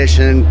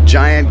 air-conditioned,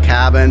 giant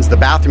cabins. The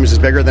bathrooms is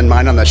bigger than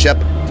mine on the ship,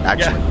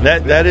 actually. Yeah,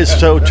 that is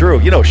so true.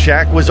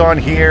 Shaq was on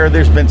here.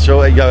 There's been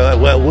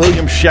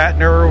William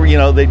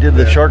Shatner, they did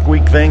the Shark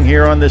Week thing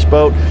here on this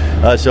boat.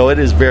 So it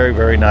is very,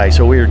 very nice.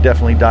 So we are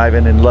definitely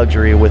diving in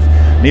luxury with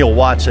Neil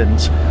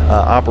Watson's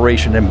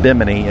operation in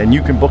Bimini, and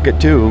you can book it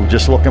too.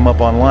 Just look him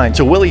up online.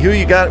 So, Willie, who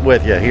you got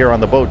with you here on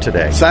the boat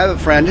today? So I have a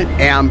friend,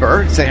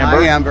 Amber. Say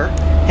hi, Amber.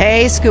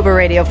 Hey, Scuba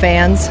Radio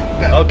fans.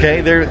 Okay,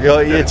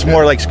 it's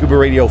more like Scuba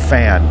Radio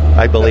fan,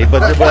 I believe,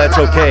 but that's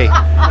okay,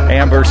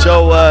 Amber.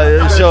 So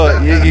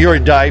you're a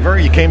diver.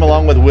 You came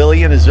along with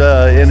Willie and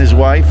his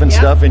wife and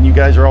stuff, and you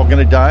guys are all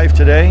going to dive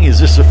today. Is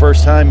this the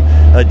first time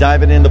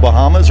diving in the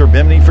Bahamas or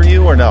Bimini for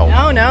you, or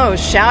no? No.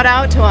 Shout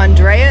out to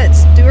Andrea at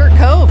Stewart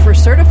Cove for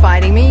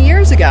certifying me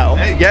years ago.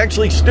 Hey,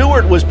 actually,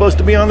 Stewart was supposed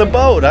to be on the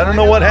boat. I don't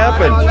know what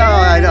happened.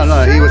 I don't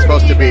know. He was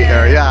supposed to be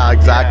here. Yeah,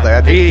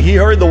 exactly. Yeah. He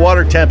heard the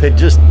water temp had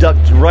just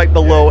ducked right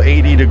below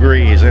 80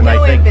 degrees, and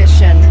no I think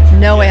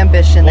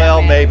ambition.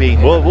 Well, maybe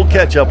we'll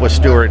catch up with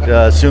Stewart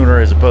sooner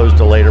as opposed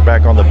to later.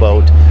 Back on the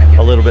boat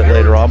a little bit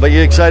later on. But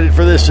you excited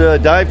for this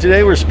dive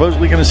today? We're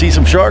supposedly going to see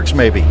some sharks,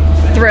 maybe.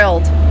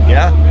 Thrilled.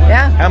 Yeah.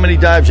 Yeah. How many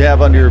dives you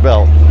have under your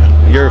belt?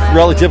 You're a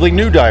relatively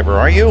new diver,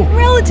 aren't you?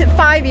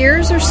 5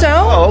 years or so.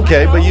 Oh,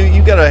 okay, but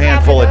you got a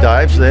handful of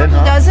dives then,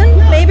 huh? A dozen,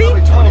 maybe.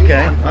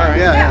 Okay, all right.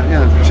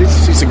 Yeah.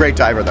 She's a great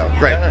diver, though.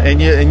 Great.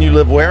 Yeah. And you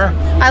live where?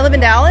 I live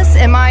in Dallas,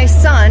 and my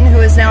son, who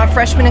is now a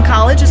freshman in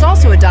college, is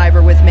also a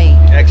diver with me.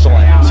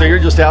 Excellent. So you're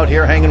just out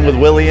here hanging with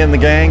Willie and the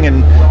gang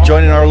and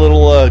joining our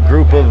little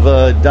group of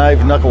dive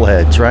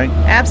knuckleheads, right?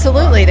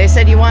 Absolutely. They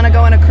said, you want to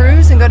go on a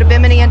cruise and go to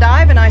Bimini and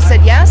dive? And I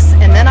said yes,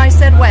 and then I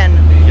said when.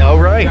 All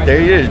right.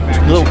 There you is.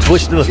 A little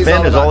twist of the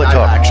fin is all it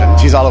talks. Action.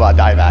 She's all about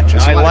dive action.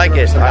 I like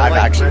it. Dive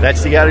action.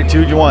 That's the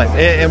attitude you want.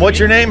 And what's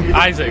your name?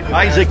 Isaac.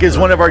 Isaac is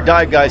one of our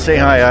dive guys. Say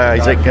hi,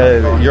 Isaac.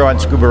 You're on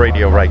Scuba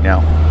Radio right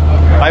now.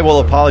 I will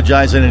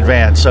apologize in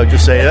advance, so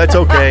just say that's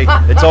okay.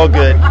 It's all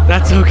good.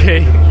 That's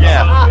okay.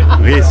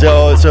 Yeah.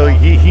 So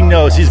he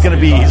knows he's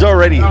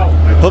already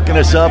hooking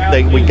us up.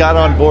 We got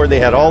on board. They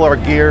had all our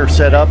gear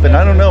set up, and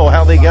I don't know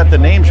how they got the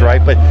names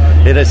right, but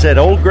it had said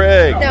Old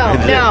Greg.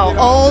 No.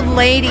 Old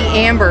Lady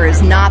Amber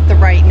is not the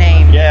right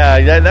name.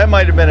 Yeah, that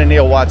might have been a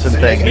Neil Watson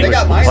thing. He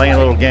was playing a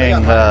little game.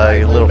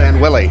 Old Man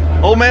Willie.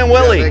 Old Man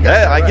Willie.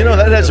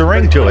 That has a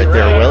ring to it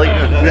there, Willie.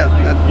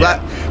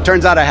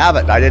 Turns out I have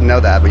it. I didn't know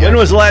that. But when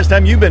was the last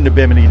time you've been to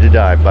Bimini to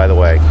dive, by the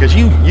way? Because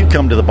you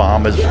come to the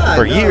Bahamas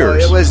for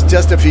years. It was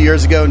just a few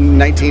years ago,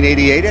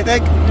 1988, I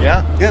think.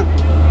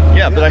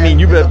 Yeah, but I mean,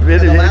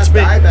 last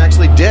dive I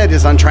actually did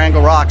is on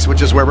Triangle Rocks,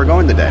 which is where we're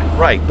going today.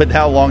 Right, but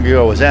how long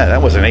ago was that?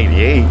 That wasn't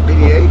 88.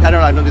 88? I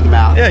don't do the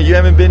math. Yeah, you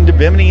haven't been to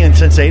Bimini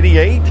since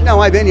 88? No,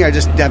 I've been here. I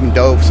just haven't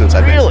dove since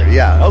I've been here. Really?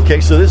 Yeah.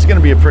 Okay, so this is going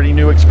to be a pretty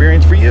new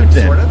experience for you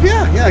then. Sort of,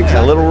 yeah, exactly.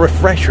 A little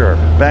refresher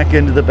back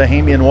into the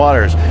Bahamian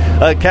waters.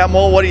 Captain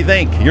Mole, what do you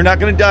think? You're not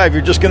going to dive.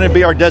 You're just going to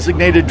be our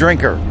designated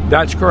drinker.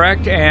 That's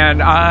correct,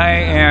 and I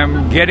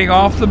am getting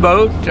off the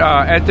boat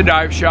at the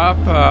dive shop.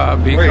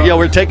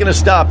 We're taking a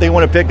stop. They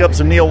want to pick up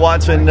some Neil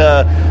Watson,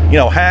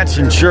 hats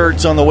and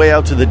shirts on the way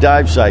out to the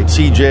dive site.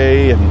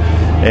 CJ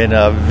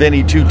and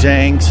Vinny Two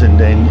Tanks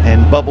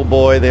and Bubble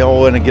Boy, they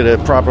all want to get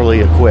it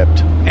properly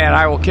equipped. And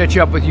I will catch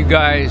up with you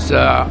guys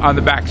on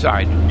the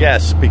backside.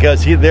 Yes,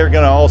 because they're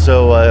going to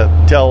also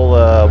tell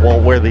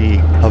Walt where the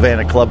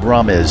Havana Club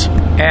rum is.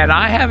 And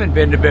I haven't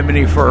been to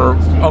Bimini for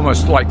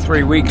almost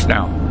 3 weeks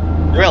now.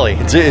 Really?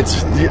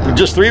 It's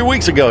just 3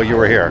 weeks ago you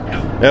were here.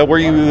 Were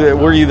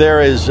you there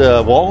as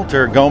Walt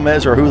or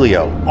Gomez or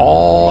Julio?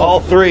 All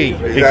three.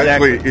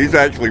 He's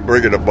actually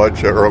bringing a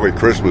bunch of early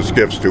Christmas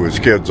gifts to his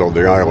kids on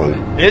the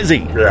island. Is he?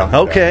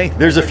 Yeah. Okay.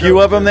 There's a few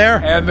of them there?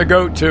 And the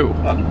goat, too.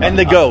 And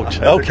the goat.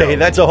 Okay,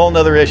 that's a whole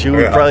other issue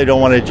we probably don't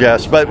want to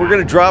address. But we're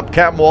going to drop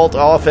Captain Walt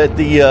off at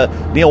the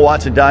Neil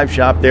Watson Dive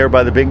Shop there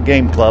by the Big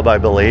Game Club, I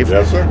believe.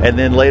 Yes, sir. And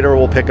then later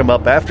we'll pick him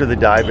up after the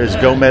dive as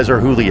Gomez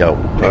or Julio.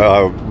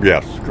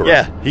 Yes, correct.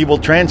 Yeah, he will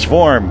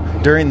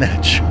transform during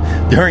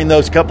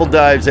those couple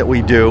dives that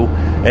we do.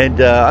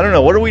 And I don't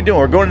know, what are we doing?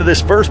 We're going to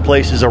this first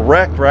place is a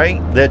wreck, right?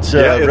 That's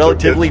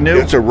relatively new.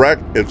 It's a wreck.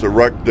 It's a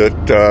wreck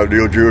that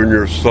Neil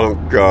Jr.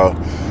 sunk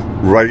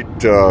right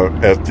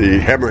at the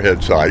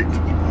Hammerhead site,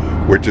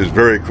 which is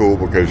very cool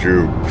because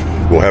you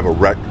will have a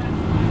wreck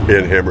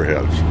in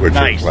Hammerheads, which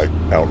Nice. is like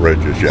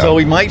outrageous. Yeah. So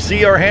we might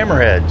see our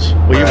hammerheads.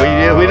 We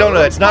don't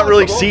know. It's not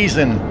really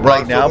season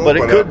right now, but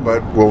it could.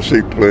 But we'll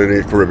see plenty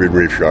of Caribbean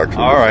reef sharks.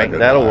 All right,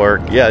 that'll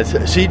work. Yeah,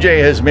 CJ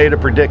has made a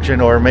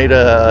prediction or made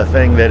a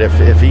thing that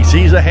if he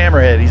sees a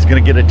hammerhead, he's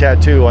going to get a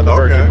tattoo on the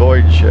Virgin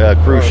Voyage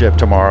cruise ship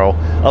tomorrow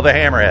of a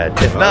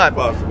hammerhead. If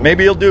not,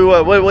 maybe he'll do.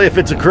 If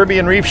it's a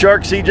Caribbean reef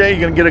shark, CJ,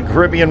 you going to get a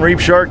Caribbean reef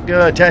shark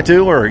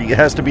tattoo, or it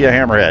has to be a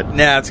hammerhead?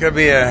 Nah, it's going to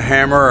be a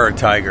hammer or a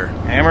tiger.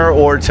 Hammer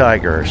or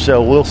tiger.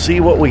 So we'll see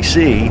what we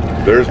see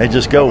and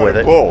just go with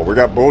it. Bull. We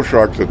got bull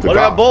sharks at the What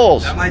top. about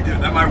bulls? That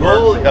might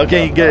work.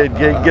 Okay,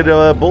 get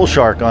a bull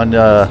shark on.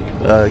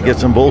 Get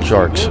some bull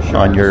sharks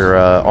on your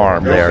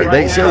arm there.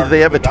 They say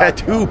they have a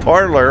tattoo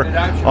parlor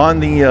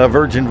on the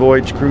Virgin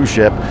Voyage cruise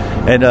ship,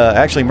 and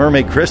actually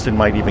Mermaid Kristen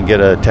might even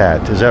get a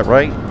tat. Is that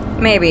right?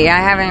 Maybe. I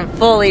haven't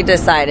fully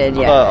decided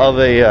yet. Of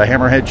a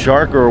hammerhead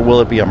shark, or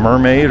will it be a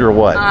mermaid, or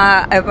what?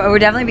 It would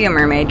definitely be a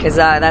mermaid because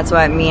that's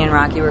what me and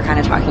Rocky were kind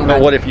of talking about.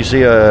 But what if you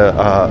see a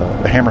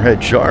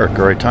hammerhead shark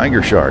or a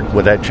tiger shark?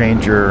 Would that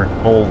change your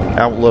whole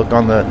outlook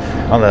on the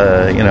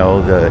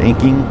the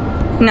inking?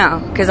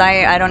 No, because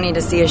I don't need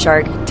to see a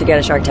shark to get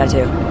a shark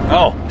tattoo.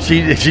 Oh,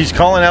 she's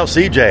calling out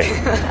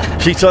CJ.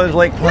 She says,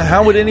 like, well,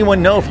 how would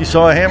anyone know if you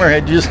saw a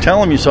hammerhead? You just tell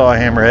them you saw a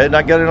hammerhead, and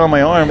I got it on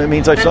my arm. It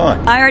means I saw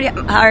it. I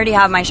already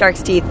have my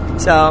shark's teeth,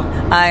 so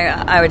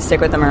I would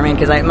stick with the mermaid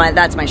because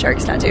that's my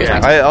shark's tattoo. Yeah,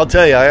 I'll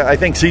tell you, I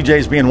think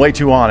CJ's being way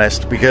too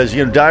honest because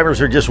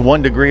divers are just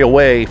 1 degree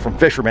away from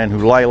fishermen who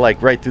lie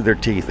like right through their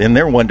teeth, and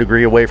they're 1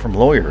 degree away from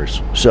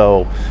lawyers.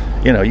 So,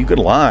 you could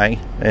lie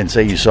and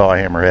say you saw a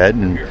hammerhead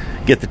and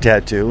get the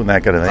tattoo and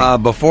that kind of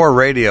thing. Before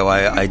radio,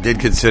 I did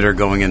consider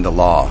going into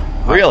law.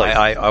 Really?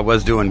 I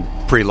was doing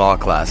pre-law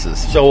classes.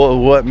 So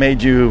what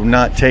made you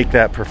not take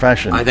that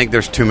profession? I think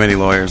there's too many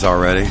lawyers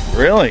already.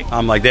 Really?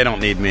 I'm like, they don't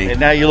need me. And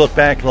now you look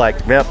back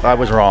like, yep, I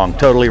was wrong.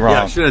 Totally wrong.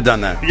 Yeah, I should have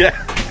done that.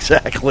 Yeah,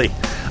 exactly.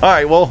 All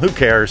right, well, who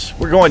cares?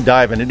 We're going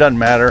diving. It doesn't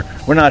matter.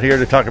 We're not here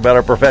to talk about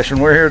our profession.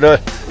 We're here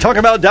to talk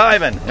about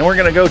diving. And we're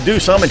going to go do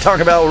some and talk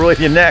about it with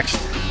you next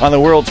on the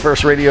world's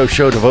first radio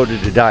show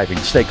devoted to diving.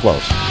 Stay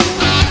close.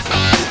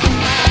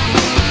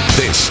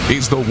 This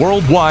is the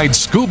Worldwide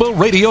Scuba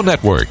Radio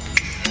Network.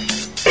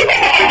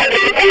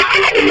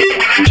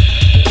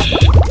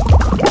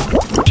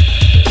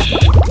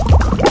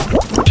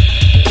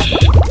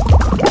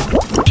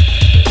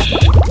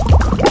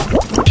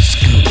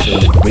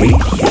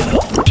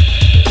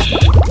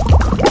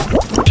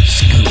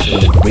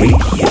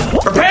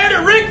 Prepare to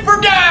rig for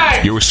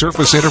dive! Your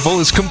surface interval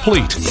is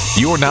complete.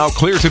 You're now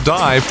clear to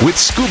dive with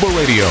Scuba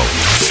Radio.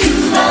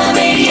 Scuba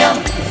Radio.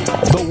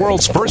 The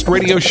world's first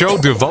radio show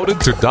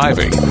devoted to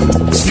diving.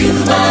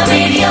 Scuba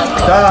Radio.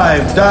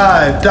 Dive,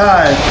 dive,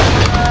 dive.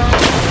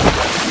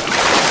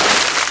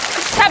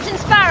 Captain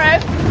Sparrow,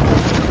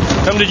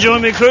 Come to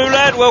join me, crew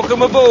lad.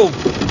 Welcome aboard.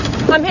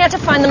 I'm here to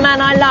find the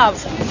man I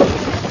love.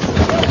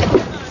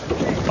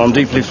 I'm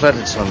deeply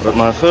flattered, son, but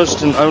my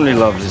first and only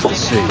love is the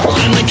sea.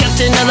 I'm the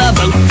captain of the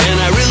boat, and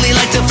I really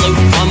like to float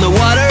on the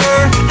water,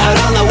 out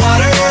on the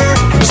water.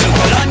 So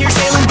put on your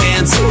sailing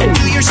pants and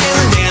do your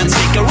sailing dance.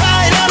 Take a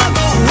ride on a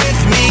boat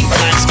with me.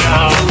 Let's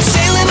go.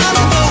 Sailing on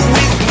a boat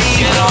with me.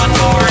 Get on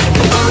board.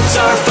 The boats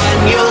are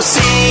fun, you'll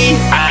see.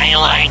 I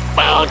like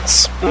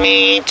boats.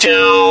 Me too.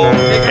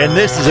 And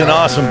this is an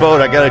awesome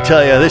boat, I got to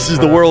tell you. This is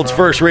the world's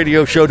first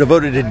radio show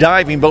devoted to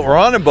diving, but we're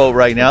on a boat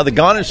right now, the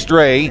Gone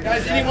Astray,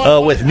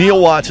 with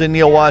Neil Watson.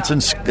 Neil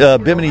Watson's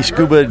Bimini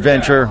Scuba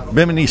Adventure,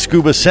 Bimini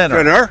Scuba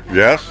Center.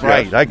 Yes.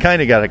 Right, yes. I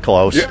kind of got it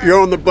close. You're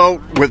on the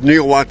boat with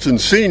Neil Watson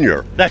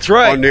Sr. That's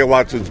right. On Neil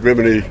Watson's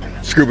Bimini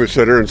Scuba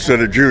Center instead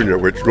of Junior,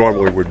 which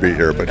normally would be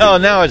here. But Oh,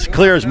 now it's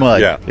clear as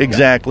mud. Yeah.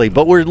 Exactly.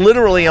 But we're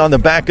literally on the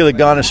back of the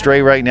Gone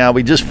Astray right now.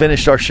 We just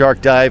finished our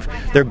shark dive.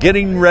 They're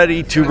getting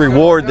ready to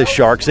reward the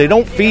sharks. They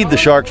don't feed the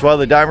sharks while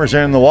the divers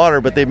are in the water,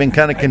 but they've been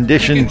kind of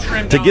conditioned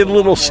to get a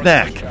little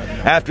snack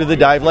after the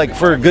dive, like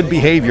for good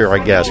behavior,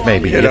 I guess,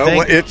 maybe. You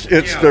know,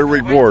 it's their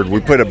reward. We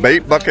put a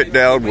bait bucket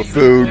down with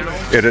food.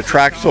 It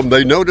attracts them.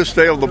 They know to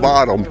stay on the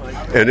bottom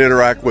and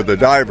interact with the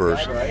divers.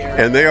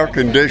 And they are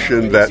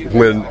conditioned that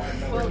when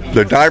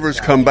the divers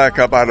come back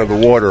up out of the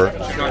water,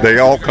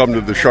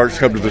 the sharks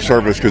come to the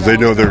surface because they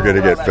know they're going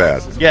to get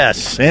fed.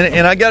 Yes,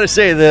 and I got to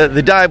say,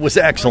 the dive was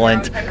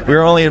excellent. We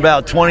were only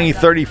about 20,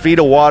 30 feet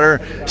of water.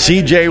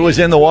 CJ was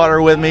in the water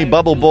with me,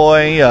 Bubble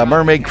Boy,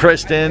 Mermaid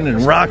Kristen,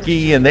 and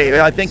Rocky, and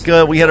I think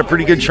we had a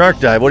pretty good shark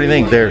dive. What do you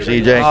think there,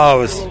 CJ? Oh,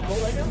 it was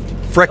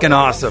frickin'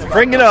 awesome.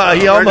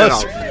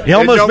 He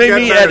almost made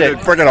me edit.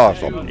 Frickin'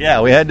 awesome.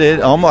 Yeah, we had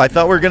to. I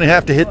thought we were going to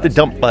have to hit the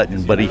dump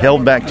button, but he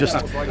held back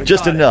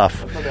just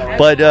enough.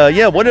 But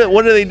yeah, what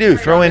do they do?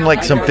 Throw in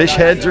like some fish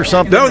heads or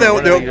something? No,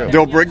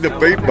 they'll bring the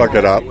bait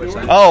bucket up.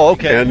 Oh,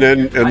 okay. And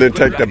then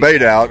take the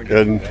bait out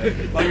and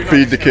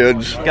feed the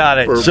kids. Got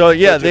it. So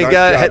yeah,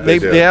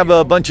 they have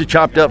a bunch of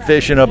chopped up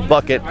fish in a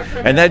bucket,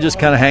 and that just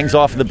kind of hangs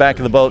off the back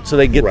of the boat, so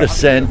they get the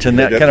scent, and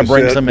that kind of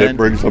brings them in. It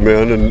brings them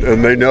in,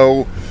 and they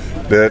know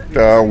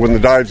that when the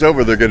dive's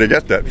over, they're going to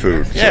get that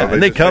food. Yeah, So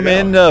and they come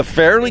in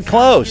fairly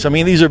close. I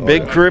mean, these are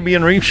big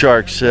Caribbean reef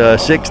sharks,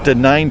 6 to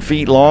 9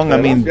 feet long. I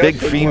mean, big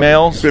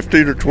females.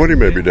 15 or 20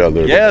 maybe down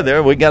there.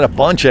 Yeah, we got a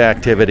bunch of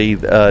activity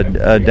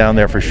down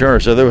there for sure.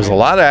 So there was a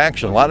lot of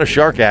action, a lot of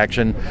shark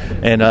action,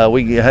 and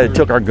we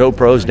took our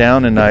GoPros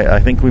down, and I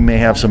think we may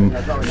have some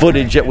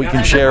footage that we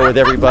can share with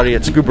everybody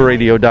at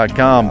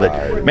ScubaRadio.com.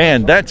 But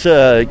man, that's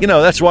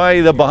that's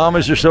why the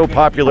Bahamas are so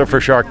popular for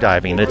shark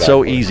diving. It's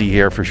so easy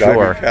here for sure.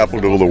 Diving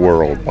capital of the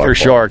world for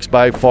sharks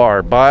by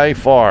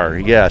far.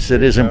 Yes,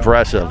 it is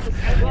impressive.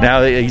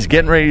 Now he's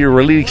getting ready to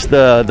release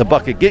the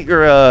bucket. Get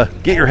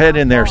your head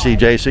in there,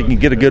 CJ, so you can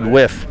get a good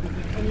whiff.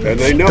 And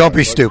they know. Don't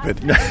be stupid.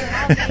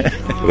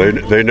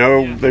 they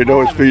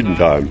know it's feeding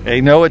time.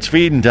 They know it's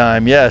feeding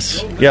time.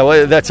 Yes. Yeah.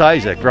 Well, that's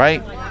Isaac,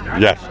 right?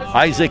 Yes.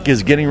 Isaac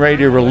is getting ready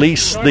to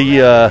release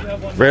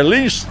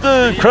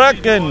the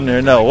Kraken.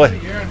 Or no,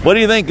 what do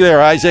you think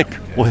there, Isaac?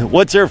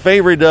 What's their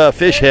favorite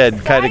fish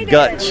head kind of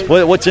guts?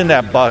 What's in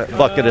that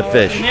bucket of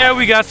fish? Yeah,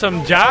 we got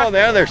some jack. Oh,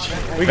 they're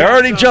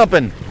already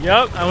jumping.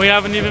 Yep, and we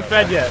haven't even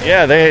fed yet.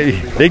 Yeah,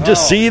 they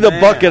just see the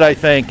bucket, I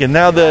think, and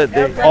now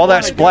all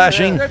that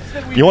splashing.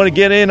 You want to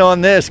get in on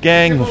this,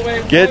 gang?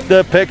 Get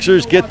the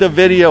pictures, get the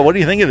video. What do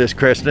you think of this,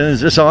 Kristen? Is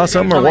this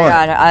awesome or Oh my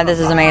what? God, this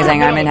is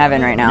amazing. I'm in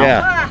heaven right now.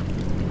 Yeah.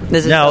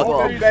 This is now,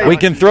 so cool. we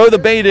can throw the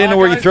bait in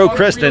or you throw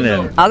Kristen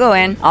in. I'll go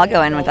in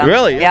with them.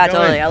 Really? Yeah,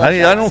 totally.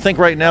 I don't think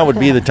right now would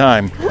be the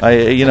time.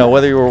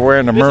 Whether you were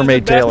wearing a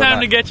mermaid tail or Best time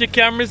not. to get your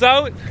cameras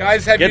out.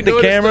 Guys, have Get you the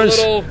noticed cameras.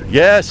 the little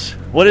Yes.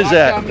 What is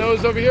that? black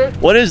nose over here?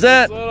 What is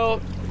that?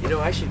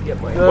 I should get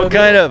my.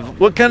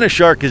 What kind of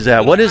shark is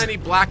that? What is tiny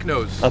black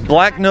nose? a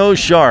black nose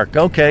shark?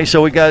 Okay,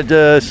 so we got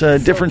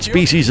some different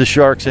species of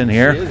sharks in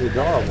here.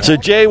 So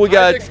Jay, we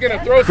got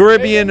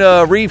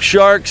Caribbean reef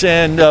sharks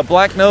and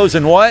black nose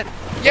and what?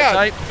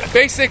 Yeah,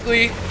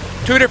 basically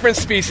 2 different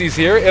species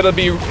here. It'll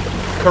be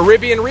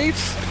Caribbean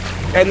reefs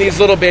and these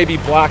little baby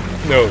black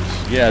nose.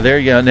 Yeah, there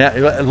you go.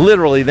 Now,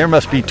 literally, there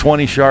must be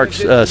 20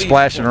 sharks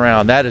splashing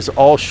around. That is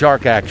all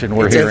shark action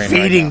we're hearing. It's a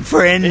feeding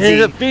frenzy.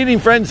 It's a feeding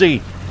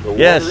frenzy. The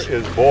yes. water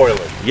is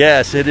boiling.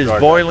 Yes, it is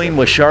boiling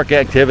with shark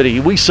activity.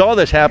 We saw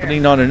this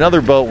happening on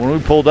another boat. When we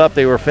pulled up,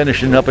 they were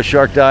finishing up a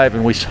shark dive,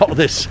 and we saw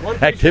this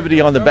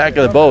activity on the back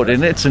of the boat,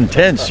 and it's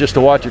intense just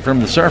to watch it from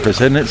the surface,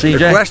 isn't it, CJ?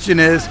 The question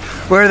is,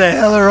 where the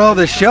hell are all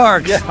the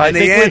sharks? And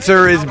the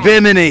answer is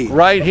Bimini.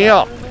 Right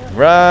here.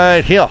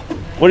 Right here.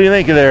 What do you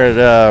think of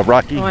there,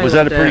 Rocky? Oh, was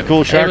that a pretty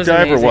cool shark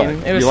dive or what?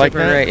 It was you like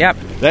super that? great. Yep.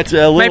 That's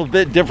a little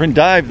bit different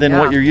dive than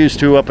what you're used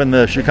to up in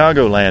the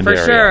Chicagoland For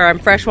area. sure. I'm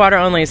freshwater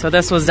only, so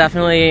this was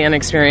definitely an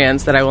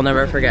experience that I will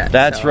never forget.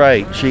 That's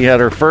right. She had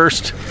her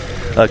first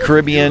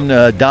Caribbean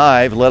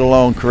dive, let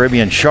alone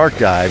Caribbean shark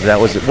dive. That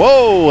was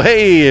whoa,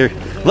 hey,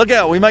 look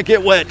out, we might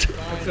get wet.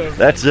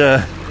 That's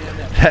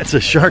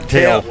a shark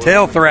tail.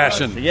 Tail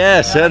thrashing.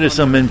 Yes, that is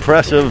some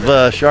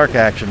impressive shark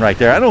action right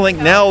there. I don't think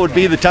now would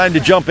be the time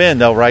to jump in,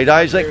 though, right,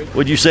 Isaac?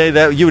 Would you say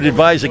that you would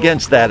advise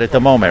against that at the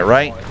moment,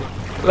 right?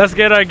 Let's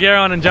get our gear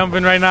on and jump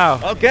in right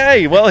now.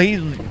 Okay, well,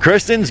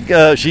 Kristen's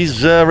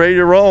she's ready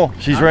to roll.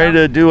 She's ready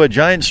to do a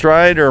giant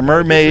stride or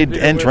mermaid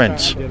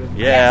entrance.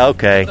 Yeah,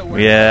 okay,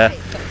 yeah.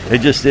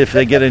 If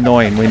they get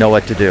annoying, we know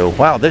what to do.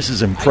 Wow, this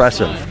is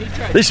impressive.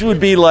 This would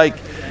be like,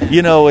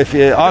 if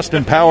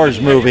Austin Powers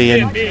movie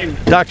and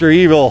Dr.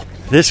 Evil,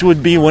 this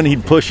would be when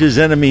he'd push his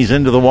enemies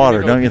into the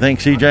water, don't you think,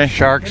 CJ?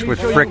 Sharks with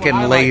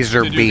frickin'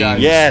 laser beams.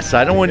 Yes,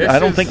 I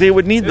don't think they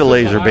would need the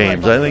laser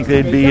beams. I think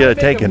they'd be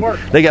taken.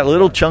 They got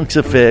little chunks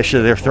of fish that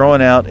they're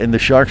throwing out, and the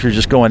sharks are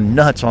just going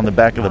nuts on the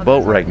back of the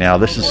boat right now.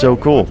 This is so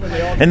cool.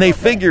 And they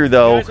figure,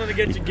 though,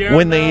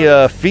 when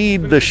they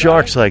feed the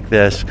sharks like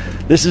this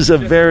is a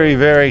very,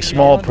 very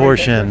small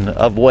portion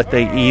of what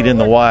they eat in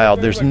the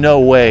wild. There's no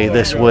way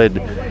this would,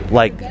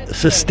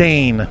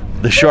 sustain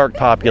the shark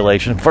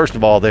population. First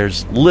of all,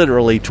 there's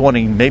literally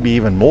 20, maybe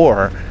even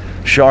more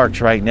sharks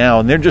right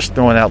now, and they're just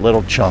throwing out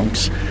little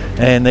chunks.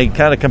 And they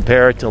kind of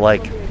compare it to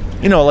like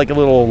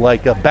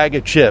a bag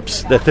of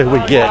chips that they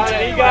would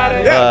get,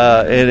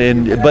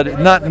 but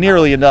not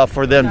nearly enough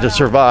for them to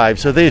survive.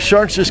 So the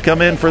sharks just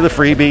come in for the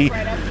freebie,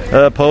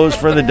 pose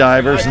for the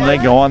divers, and they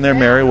go on their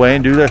merry way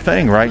and do their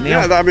thing, right,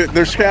 Neil? Yeah, I mean,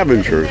 they're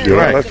scavengers.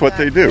 Right. That's what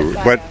they do.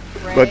 But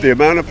the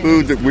amount of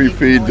food that we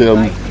feed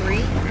them,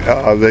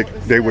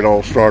 they would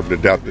all starve to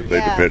death if they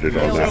depended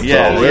on that.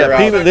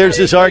 People, there's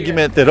this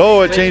argument that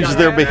it changes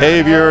their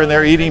behavior and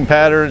their eating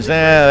patterns.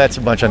 That's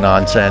a bunch of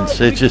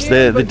nonsense. It's just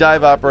the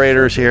dive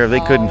operators here, they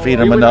couldn't feed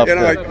them enough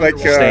to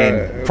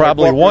sustain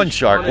probably one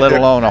shark, let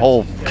alone a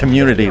whole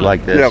community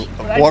like this.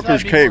 Yeah,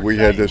 Walker's Cave, we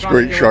had this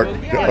great shark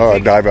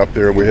dive up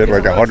there. We had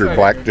 100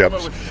 black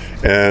tips,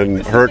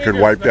 and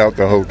hurricane wiped out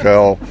the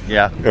hotel.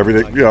 Yeah,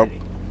 everything.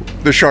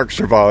 the sharks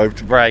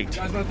survived. Right.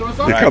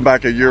 They come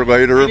back a year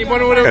later,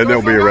 and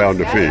they'll be around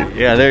to feed.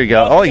 Yeah, there you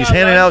go. Oh, he's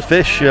handing out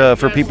fish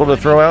for people to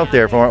throw out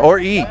there for or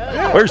eat.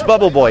 Where's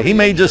Bubble Boy? He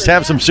may just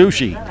have some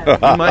sushi.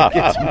 He might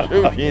get some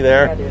sushi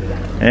there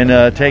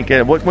and take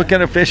it. What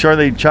kind of fish are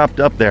they chopped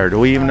up there? Do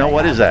we even know?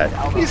 What is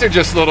that? These are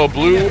just little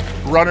blue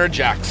runner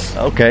jacks.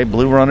 Okay,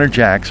 blue runner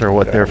jacks are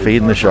what they're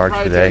feeding the sharks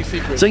today.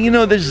 So,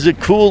 this is a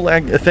cool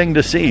thing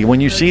to see.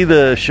 When you see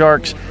the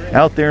sharks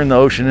out there in the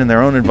ocean in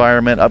their own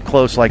environment up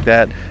close like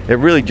that, it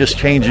really just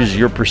changes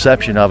your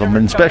perception of them,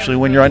 and especially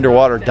when you're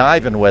underwater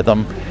diving with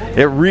them.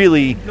 It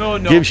really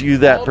gives you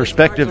that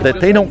perspective that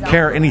they don't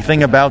care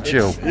anything about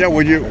you. Yeah,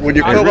 when you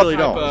pull really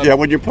up, don't. Yeah,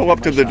 when you pull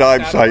up to the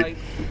dive site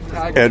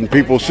and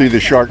people see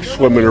the sharks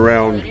swimming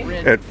around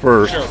at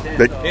first,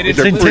 It's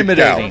they're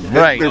intimidating, freaked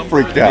out. right? They're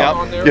freaked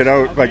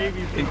out. Like,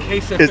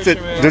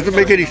 does it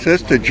make any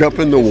sense to jump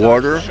in the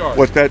water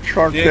with that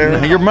shark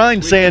there? Your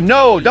mind's saying,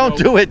 no, don't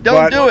do it,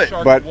 don't do it.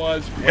 But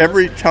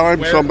every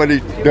time somebody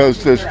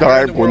does this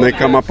dive, when they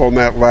come up on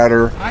that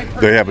ladder,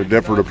 they have a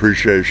different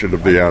appreciation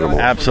of the animal.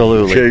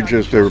 Absolutely.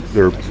 Changes their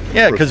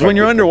yeah, because when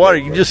you're underwater,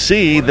 you just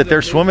see that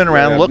they're swimming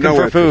around looking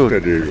for food.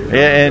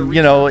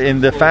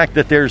 And the fact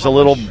that there's a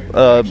little,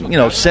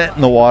 scent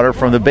in the water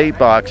from the bait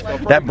box,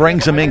 that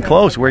brings them in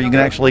close where you can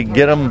actually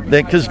get them.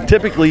 Because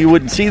typically you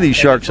wouldn't see these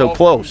sharks so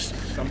close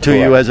to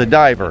you as a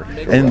diver,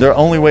 and the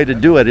only way to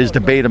do it is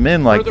to bait them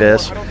in like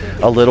this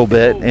a little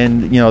bit,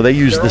 and they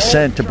use the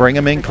scent to bring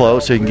them in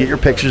close so you can get your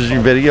pictures and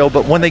your video.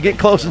 But when they get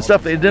close and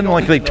stuff, they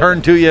didn't they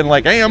turn to you and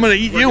hey, I'm going to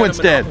eat you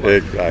instead.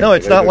 Exactly. No,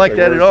 it's not like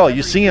that at all.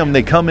 You see them,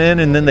 they come in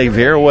and then they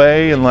veer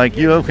away and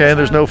okay,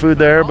 there's no food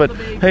there, but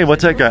hey,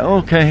 what's that guy?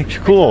 Okay,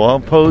 cool, I'll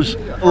pose.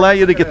 Allow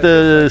you to get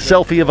the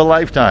selfie of a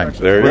lifetime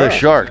with a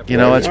shark.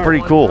 It's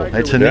pretty cool.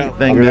 It's a neat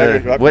thing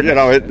to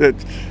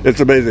witness. It's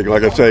amazing.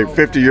 Like I say,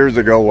 50 years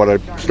ago when I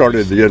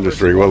started the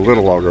industry, a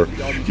little longer,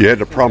 you had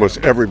to promise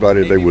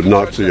everybody they would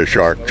not see a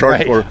shark.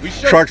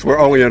 Sharks were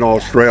only in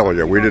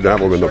Australia. We didn't have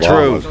them in the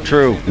Bahamas.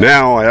 True.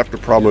 Now I have to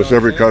promise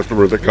every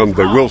customer that comes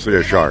they will see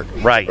a shark.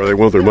 Right. Or they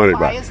want their money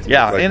back.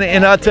 Yeah,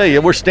 and I'll tell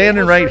you, we're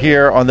standing right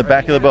here on the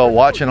back of the boat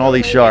watching all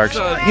these sharks.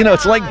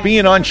 It's like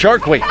being on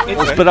Shark Week.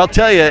 But I'll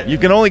tell you, you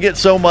can only get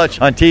so much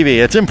on TV.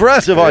 It's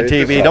impressive on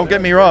TV, don't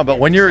get me wrong, but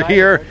when you're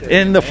here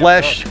in the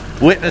flesh,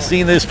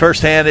 witnessing this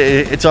firsthand,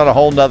 it's on a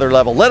whole nother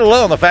level, let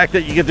alone the fact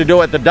that you get to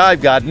do it at the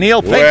Dive God.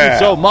 Neil, thank you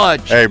so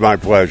much. Hey, my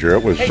pleasure.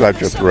 It was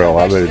such a thrill.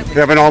 I mean,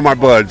 having all my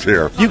buds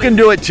here. You can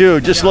do it too.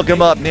 Just look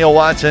him up, Neil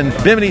Watson,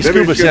 Bimini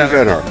Scuba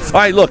Center. All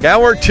right, look,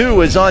 hour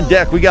 2 is on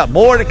deck. We got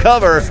more to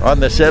cover on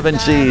the 7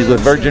 Seas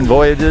with Virgin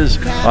Voyages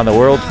on the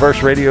world's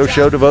first radio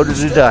show devoted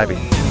to diving.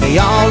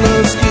 Y'all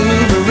love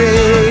Scuba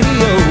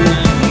Radio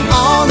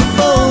on the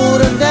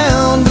boat or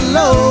down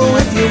below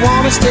if you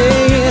want to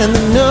stay in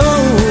the know.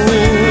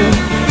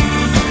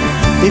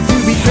 If you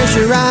be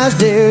pressurized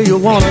there, you'll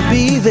want to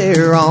be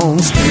there on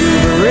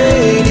Scuba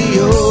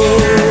Radio.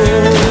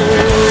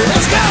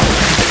 Let's go!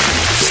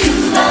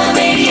 Scuba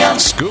Radio.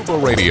 Scuba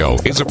Radio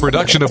is a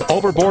production of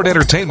Overboard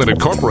Entertainment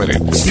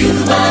Incorporated.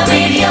 Scuba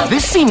Radio.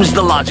 This seems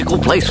the logical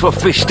place for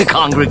fish to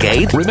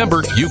congregate.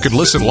 Remember, you can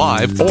listen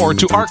live or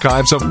to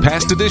archives of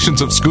past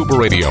editions of Scuba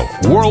Radio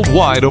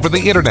worldwide over the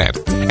internet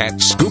at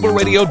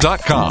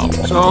scubaradio.com.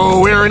 So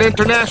we're in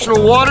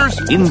international waters?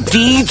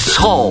 Indeed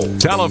so.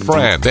 Tell a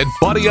friend and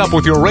buddy up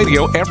with your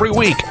radio every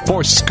week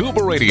for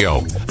Scuba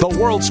Radio, the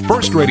world's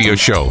first radio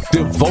show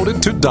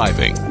devoted to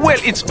diving. Well,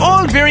 it's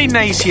all very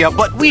nice here,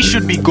 but we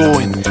should be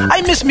going.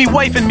 I miss me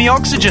wife and me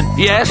oxygen.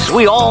 Yes,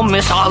 we all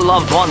miss our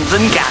loved ones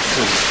and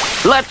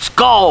gases. Let's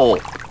go.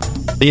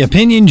 The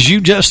opinions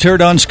you just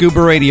heard on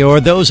Scuba Radio are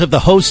those of the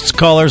hosts,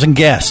 callers, and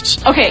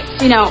guests. Okay,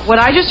 what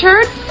I just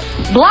heard?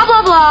 Blah,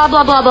 blah, blah,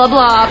 blah, blah, blah,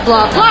 blah,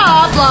 blah,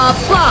 blah,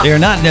 blah, blah. They are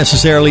not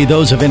necessarily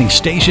those of any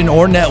station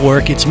or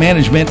network, its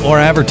management, or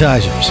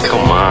advertisers.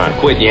 Come on,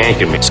 quit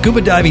yanking me.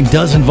 Scuba diving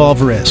does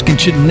involve risk and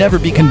should never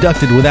be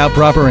conducted without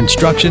proper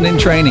instruction and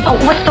training.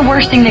 Oh, what's the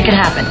worst thing that could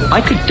happen?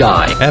 I could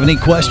die. Have any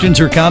questions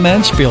or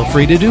comments? Feel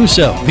free to do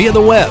so via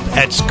the web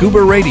at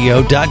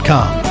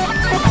scubaradio.com.